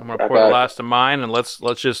 And I'm gonna pour the last of mine, and let's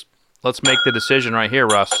make the decision right here,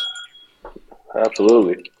 Russ.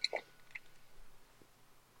 Absolutely.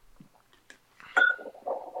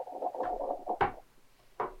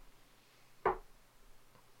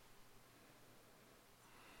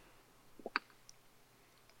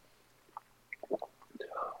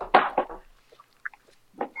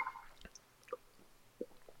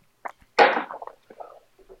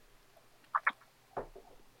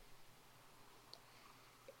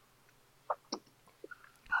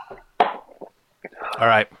 All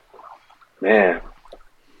right. Man.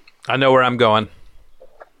 I know where I'm going.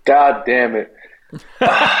 God damn it.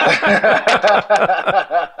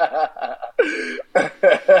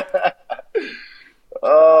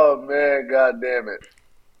 Oh man, god damn it.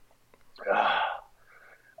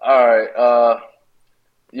 All right.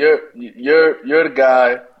 You're the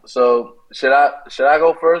guy. So should I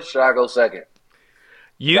go first? Or should I go second?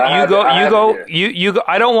 You go. I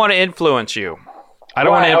don't want to influence you. I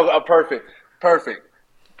don't want to.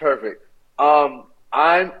 Perfect. I'm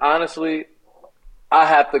honestly, I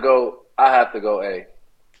have to go A.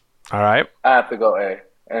 All right. I have to go A,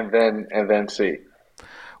 and then C.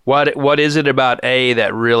 What is it about A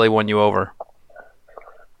that really won you over?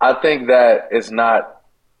 I think that it's not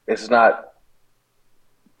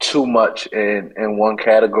too much in one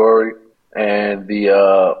category, and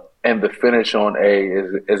the finish on A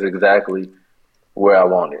is exactly where I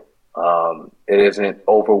want it. It isn't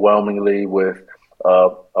overwhelmingly with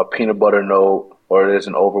a peanut butter note, or it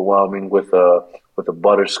isn't overwhelming with a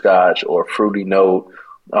butterscotch or fruity note.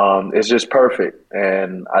 It's just perfect,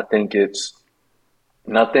 and I think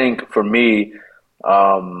for me,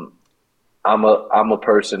 I'm a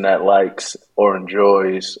person that likes or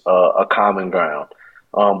enjoys a common ground.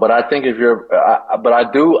 But I think but I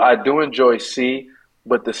do enjoy C,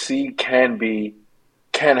 but the C can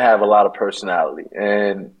have a lot of personality,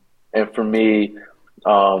 and for me,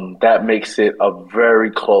 that makes it a very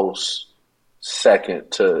close second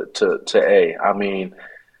to A. I mean,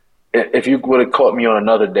 if you would have caught me on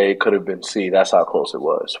another day, it could have been C. That's how close it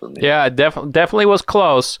was for me. Yeah, it definitely was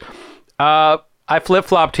close. I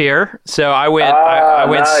flip-flopped here, so I went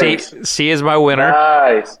nice. C is my winner.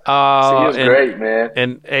 Nice. C is great, man.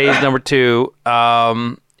 And A is number 2.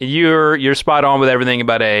 You're spot on with everything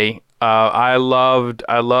about A. I loved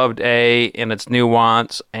A and its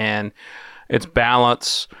nuance and its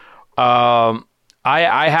balance. I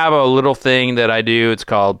have a little thing that I do. It's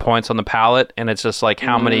called points on the palate, and it's just like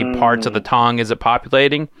how many parts of the tongue is it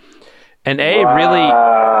populating. And A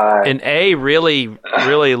really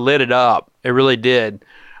lit it up. It really did.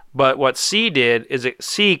 But what C did is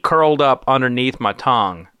C curled up underneath my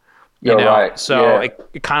tongue. You know, right. So yeah.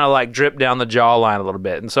 it kind of like dripped down the jawline a little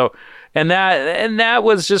bit, and so that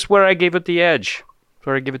was just where I gave it the edge.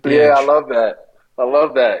 Where I give it the edge. Yeah, I love that.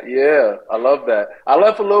 Yeah, I love that. I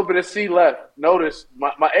left a little bit of C left. Notice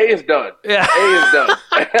my A is done. Yeah. A is done.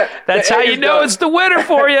 That's how you know it's the winner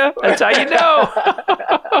for you. That's how you know.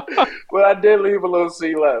 Well, I did leave a little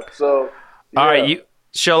C left. So yeah. All right,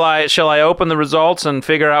 shall I open the results and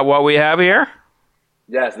figure out what we have here?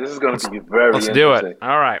 Yes, this is going to be very Let's interesting. do it.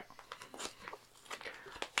 All right.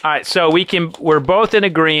 All right, so we're both in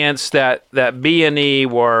agreement that B and E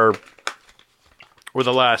were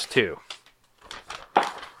the last two.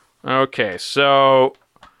 Okay, so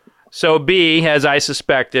B, as I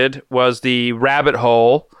suspected, was the rabbit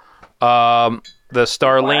hole, the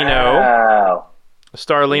Starlino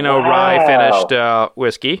rye finished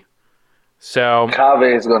whiskey. So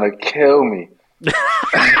Kaveh is gonna kill me.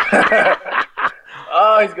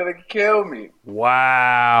 Oh, he's gonna kill me.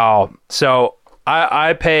 Wow. So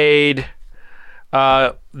I paid.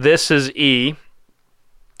 This is E.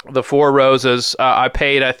 The Four Roses. I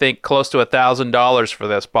paid, I think, close to $1,000 for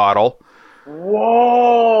this bottle.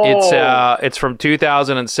 Whoa! It's from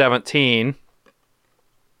 2017,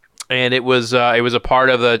 and it was a part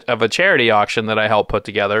of a charity auction that I helped put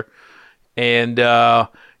together, and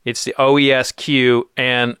it's the OESQ.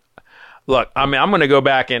 And look, I mean, I'm going to go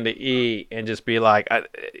back into E and just be like,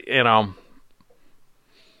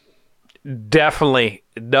 definitely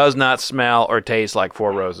does not smell or taste like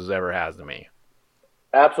Four Roses ever has to me.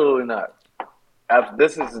 Absolutely not.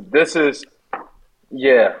 This is.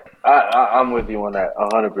 Yeah, I'm with you on that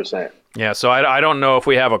 100%. Yeah, so I don't know if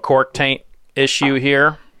we have a cork taint issue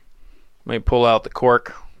here. Let me pull out the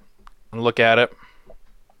cork and look at it.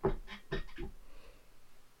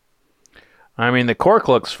 I mean, the cork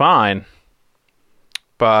looks fine,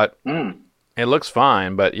 but it looks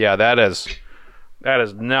fine. But yeah, that is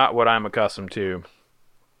not what I'm accustomed to.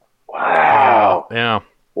 Wow. Yeah.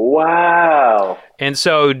 Wow. And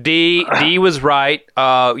so D was right.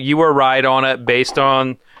 You were right on it based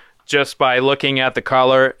on just by looking at the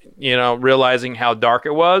color, realizing how dark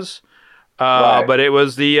it was. Right. But it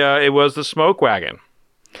was the Smoke Wagon.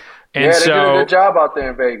 And they did a good job out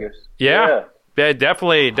there in Vegas. Yeah,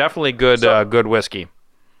 definitely good whiskey.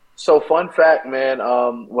 So fun fact, man.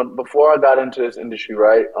 Before I got into this industry,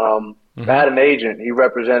 right? I had an agent. He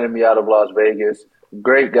represented me out of Las Vegas.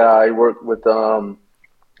 Great guy. He worked with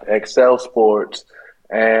Excel Sports,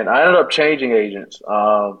 and I ended up changing agents.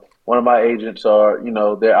 One of my agents are,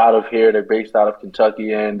 they're out of here. They're based out of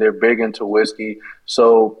Kentucky, and they're big into whiskey.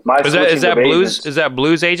 So is that Blues? Is that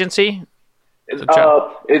Blues Agency? It's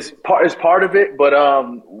part of it, but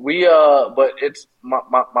but it's my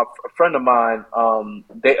friend of mine,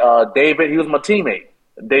 David. He was my teammate,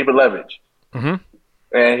 David Levitch, and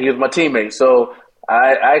he was my teammate. So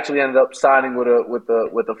I actually ended up signing with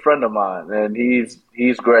a friend of mine, and he's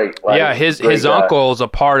great. His uncle is a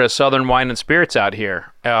part of Southern Wine and Spirits out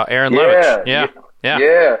here, Aaron Levitch.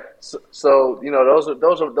 Yeah. So those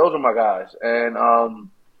are my guys, and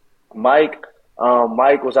Mike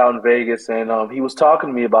was out in Vegas, and he was talking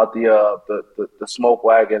to me about the Smoke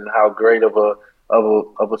Wagon and how great of a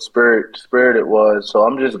spirit it was. So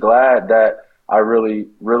I'm just glad that I really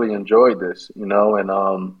enjoyed this, and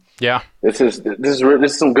this is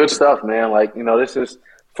some good stuff, man. This is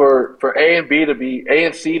for A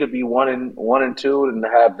and C to be one and two, and to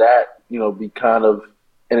have that be kind of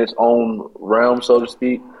in its own realm, so to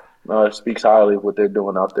speak. Speaks highly of what they're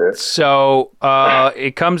doing out there. So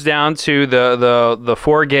it comes down to the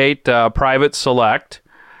 4-gate Private Select,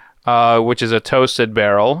 which is a toasted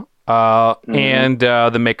barrel, and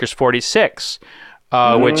the Maker's 46,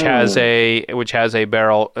 which has a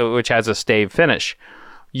barrel, which has a stave finish.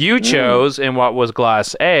 You chose in what was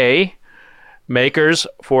Glass A, Maker's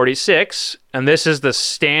 46, and this is the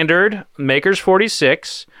standard Maker's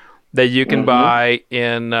 46 that you can buy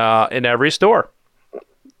in every store.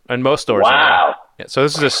 In most stores. Wow. Yeah, so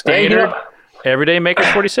this is a standard everyday Maker's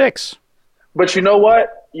 46. But you know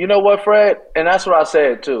what? Fred? And that's what I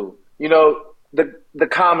said too. The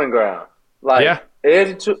common ground. It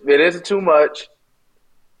isn't too much,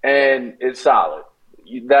 and it's solid.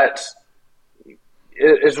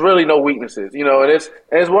 It's really no weaknesses. And it's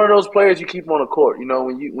one of those players you keep on the court.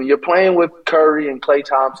 When you're playing with Curry and Klay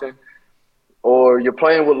Thompson, or you're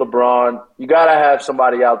playing with LeBron, you gotta have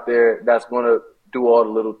somebody out there that's gonna do all the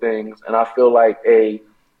little things, and I feel like A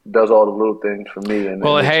does all the little things for me. And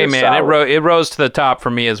hey, man, it rose to the top for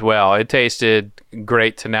me as well. It tasted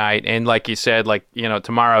great tonight, and like you said,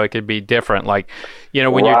 tomorrow it could be different. When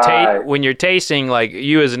you're tasting,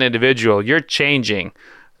 you as an individual, you're changing.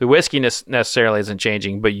 The whiskey necessarily isn't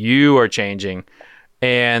changing, but you are changing,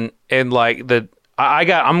 and I'm gonna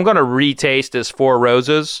retaste this Four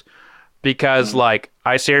Roses because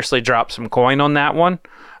I seriously dropped some coin on that one.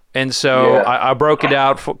 And so I broke it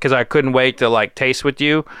out because I couldn't wait to taste with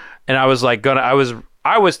you, and I was I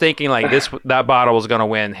was thinking that bottle was gonna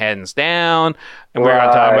win hands down, and we were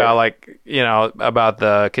gonna talk about about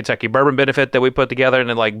the Kentucky bourbon benefit that we put together, and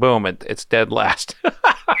then boom, it's dead last.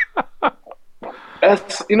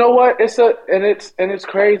 That's what it's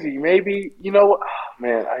crazy. Maybe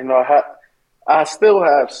man, I still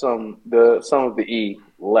have some of the E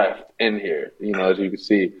left in here. As you can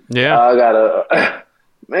see, I gotta.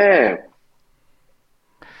 Man,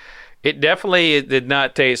 it definitely did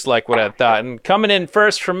not taste like what I thought. And coming in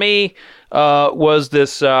first for me was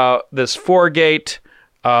this 4-gate,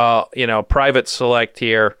 Private Select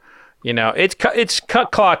here. It's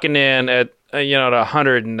clocking in at at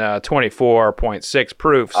 124.6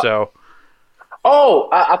 proof. So,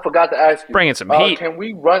 I forgot to ask you. Bringing some heat. Can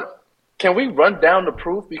we run down the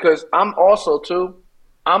proof, because I'm also too.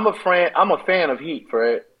 I'm a fan of heat,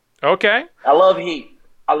 Fred. Okay. I love heat.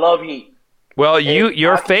 Well,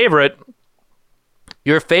 your favorite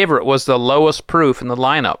was the lowest proof in the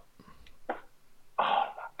lineup. Oh my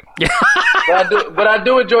God! but I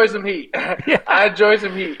do enjoy some heat. I enjoy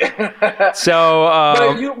some heat. So,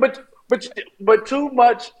 but too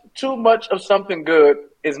much of something good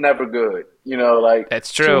is never good.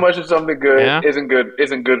 That's true. Too much of something good isn't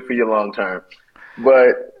good for you long term.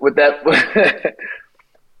 But with that, you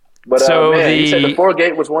said the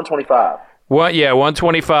 4-gate was 125.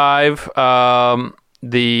 125.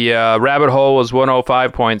 The Rabbit Hole was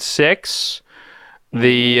 105.6,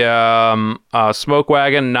 The Smoke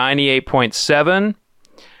Wagon 98.7,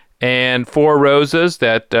 and Four Roses,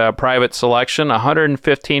 that private selection,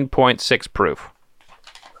 115.6 proof.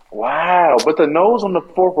 Wow, but the nose on the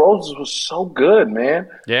Four Roses was so good, man.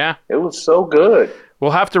 Yeah, it was so good.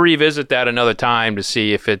 We'll have to revisit that another time to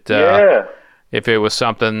see if it if it was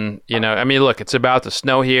something, I mean, look, it's about to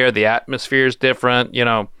snow here. The atmosphere is different.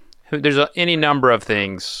 There's any number of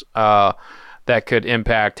things that could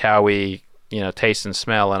impact how we, taste and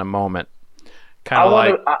smell in a moment. Kind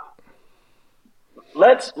of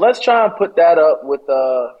let's try and put that up with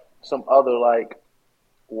some other like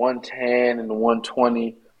 110 and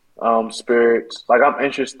 120 spirits. Like, I'm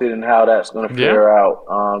interested in how that's going to fare out.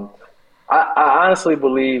 I honestly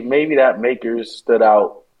believe maybe that Makers stood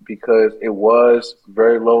out because it was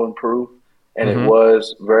very low in proof and it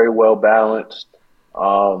was very well balanced.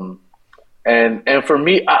 And for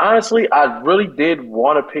me, I really did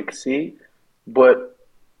want to pick C, but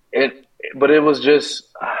it was just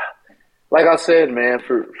like I said, man.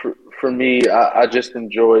 For me, I just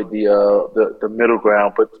enjoyed the middle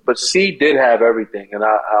ground, but C did have everything, and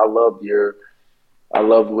I loved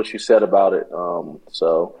what you said about it.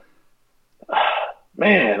 So,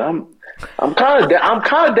 man, I'm kind of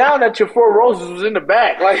down that your Four Roses was in the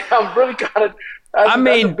back. Like, I'm really kind of.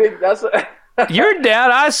 You're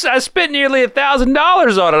down. I spent nearly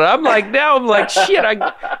 $1,000 on it. I'm like, shit.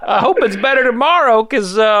 I hope it's better tomorrow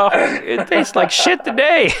because it tastes like shit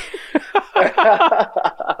today.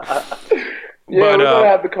 We're gonna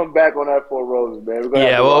have to come back on that Four Roses, man. We're gonna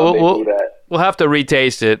have to do that. We'll have to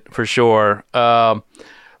retaste it for sure. But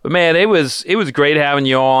man, it was great having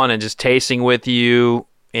you on and just tasting with you.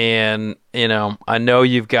 And I know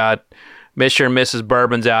you've got Mr. and Mrs.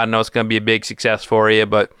 Bourbons out. I know it's going to be a big success for you,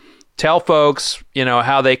 but tell folks,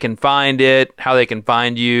 how they can find it, how they can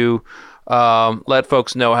find you. Let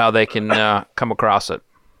folks know how they can come across it.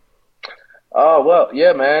 Oh, well,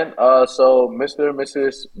 yeah, man. So Mr. and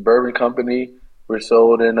Mrs. Bourbon Company, we're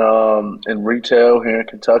sold in retail here in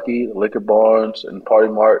Kentucky, Liquor Barns and Party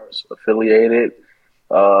Marts affiliated.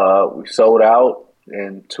 We sold out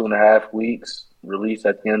in 2.5 weeks, released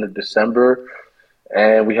at the end of December.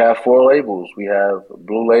 And we have 4 labels. We have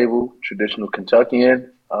Blue Label, Traditional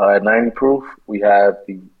Kentuckian, at 90 proof. We have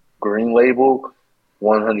the Green Label,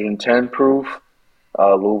 110 proof,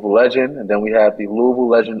 Louisville Legend. And then we have the Louisville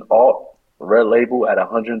Legend Alt, Red Label at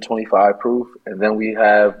 125 proof. And then we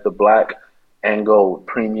have the Black and Gold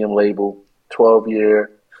Premium Label, 12-year,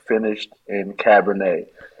 finished in Cabernet.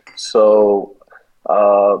 So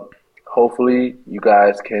hopefully you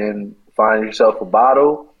guys can find yourself a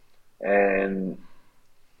bottle and,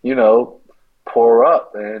 pour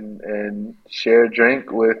up and share a drink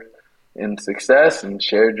in success and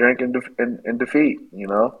share a drink in defeat,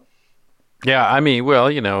 Yeah, I mean, well,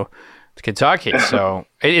 it's Kentucky. So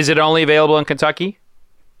is it only available in Kentucky?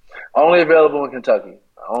 Only available in Kentucky.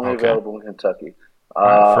 Available in Kentucky.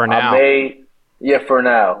 For now. For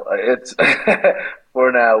now. It's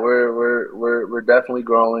for now. We're definitely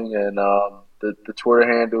growing, and the Twitter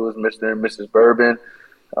handle is Mr. and Mrs. Bourbon.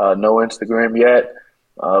 No Instagram yet,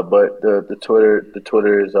 but the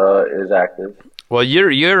Twitter is active. Well,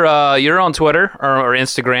 you're on Twitter or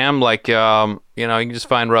Instagram, like you can just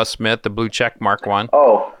find Russ Smith, the blue check mark one.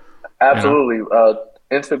 Oh, absolutely.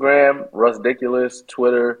 Instagram, Russdiculous.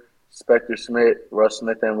 Twitter, Spectre Smith, Russ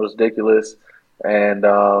Smith and Russdiculous. And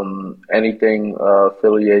anything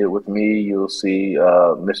affiliated with me, you'll see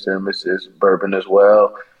Mr. and Mrs. Bourbon as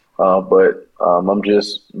well. But I'm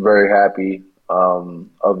just very happy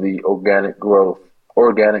of the organic growth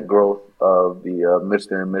of the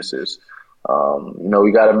Mr. and Mrs.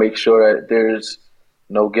 We got to make sure that there's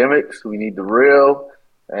no gimmicks. We need the real,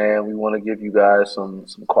 and we want to give you guys some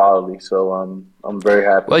quality. So I'm very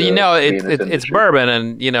happy. Well, it's bourbon,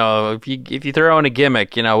 and if you throw in a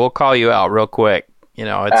gimmick, we'll call you out real quick.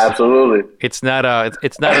 Absolutely. It's not a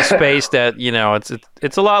space that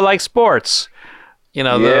it's a lot like sports.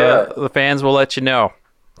 The fans will let you know.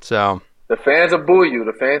 So the fans will boo you.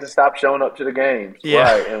 The fans will stop showing up to the games.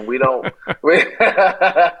 Yeah. Right, and we don't.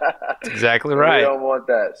 That's exactly right. We don't want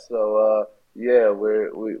that. So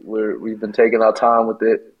we've been taking our time with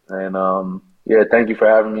it, and thank you for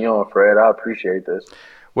having me on, Fred. I appreciate this.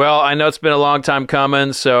 Well, I know it's been a long time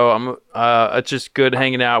coming, so it's just good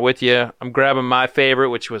hanging out with you. I'm grabbing my favorite,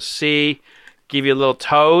 which was C. Give you a little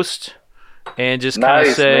toast, and just kind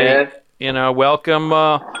of say, man. Welcome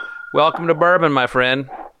to bourbon, my friend.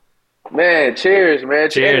 Man, cheers, man.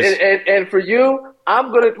 Cheers. And for you,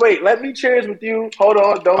 I'm gonna wait. Let me cheers with you. Hold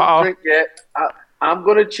on, don't drink yet. I'm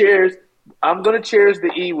gonna cheers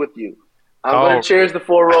the E with you. I'm gonna cheers the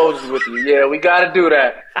Four Roses with you. Yeah, we gotta do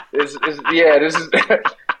that. This is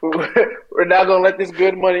we're not gonna let this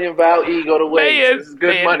good money in Val E go to waste. This is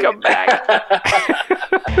good money. Come back.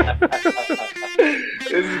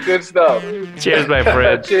 This is good stuff. Cheers, my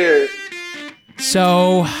friend. Cheers.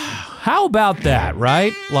 So, how about that,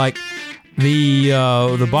 right? Like the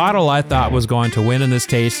bottle I thought was going to win in this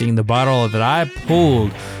tasting, the bottle that I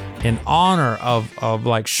pulled in honor of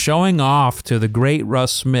like showing off to the great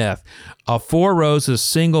Russ Smith, a Four Roses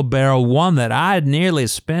single barrel, one that I had nearly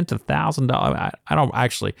spent $1,000. I don't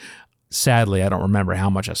actually, sadly, I don't remember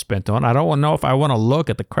how much I spent on it. I don't know if I want to look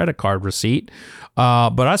at the credit card receipt,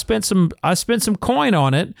 but I spent some coin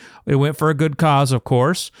on it. It went for a good cause, of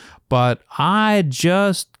course, but I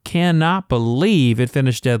just cannot believe it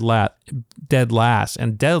finished dead last,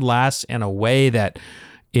 and dead last in a way that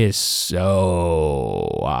is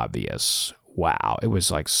so obvious. Wow, it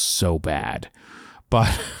was like so bad.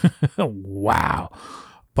 But wow.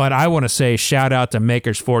 But I want to say shout out to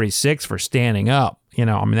Makers 46 for standing up. You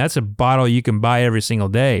know, I mean, that's a bottle you can buy every single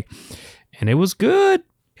day. And it was good.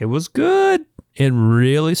 It was good. It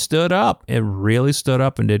really stood up. It really stood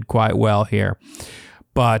up and did quite well here.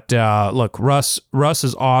 But look, Russ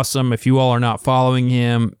is awesome. If you all are not following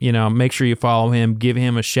him, you know, make sure you follow him. Give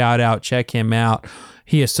him a shout out. Check him out.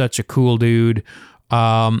 He is such a cool dude.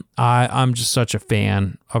 I'm just such a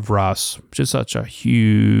fan of Russ. Just such a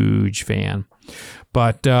huge fan.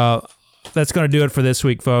 But that's going to do it for this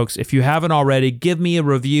week, folks. If you haven't already, give me a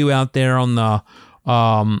review out there on the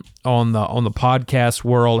podcast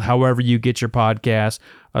world, however you get your podcast.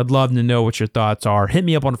 I'd love to know what your thoughts are. Hit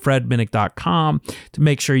me up on fredminnick.com to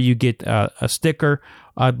make sure you get a sticker.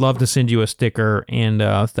 I'd love to send you a sticker, and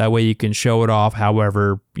that way you can show it off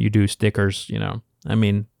however you do stickers, you know. I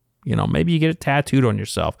mean, you know, maybe you get it tattooed on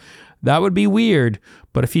yourself. That would be weird,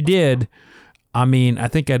 but if you did, I mean, I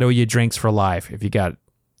think I'd owe you drinks for life if you got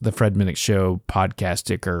the Fred Minnick Show podcast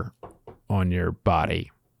sticker on your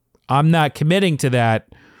body. I'm not committing to that.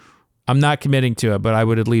 I'm not committing to it, but I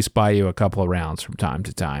would at least buy you a couple of rounds from time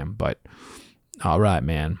to time. But all right,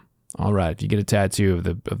 man. All right. If you get a tattoo of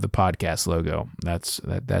the podcast logo, that's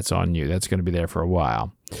on you. That's going to be there for a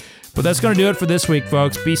while. But that's going to do it for this week,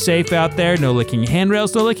 folks. Be safe out there. No licking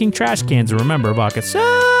handrails, no licking trash cans. And remember, vodka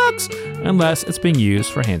sucks unless it's being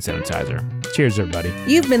used for hand sanitizer. Cheers, everybody.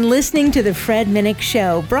 You've been listening to The Fred Minnick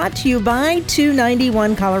Show, brought to you by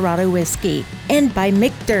 291 Colorado Whiskey and by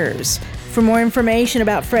Michter's. For more information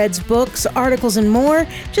about Fred's books, articles, and more,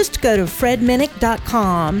 just go to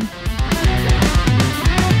fredminnick.com.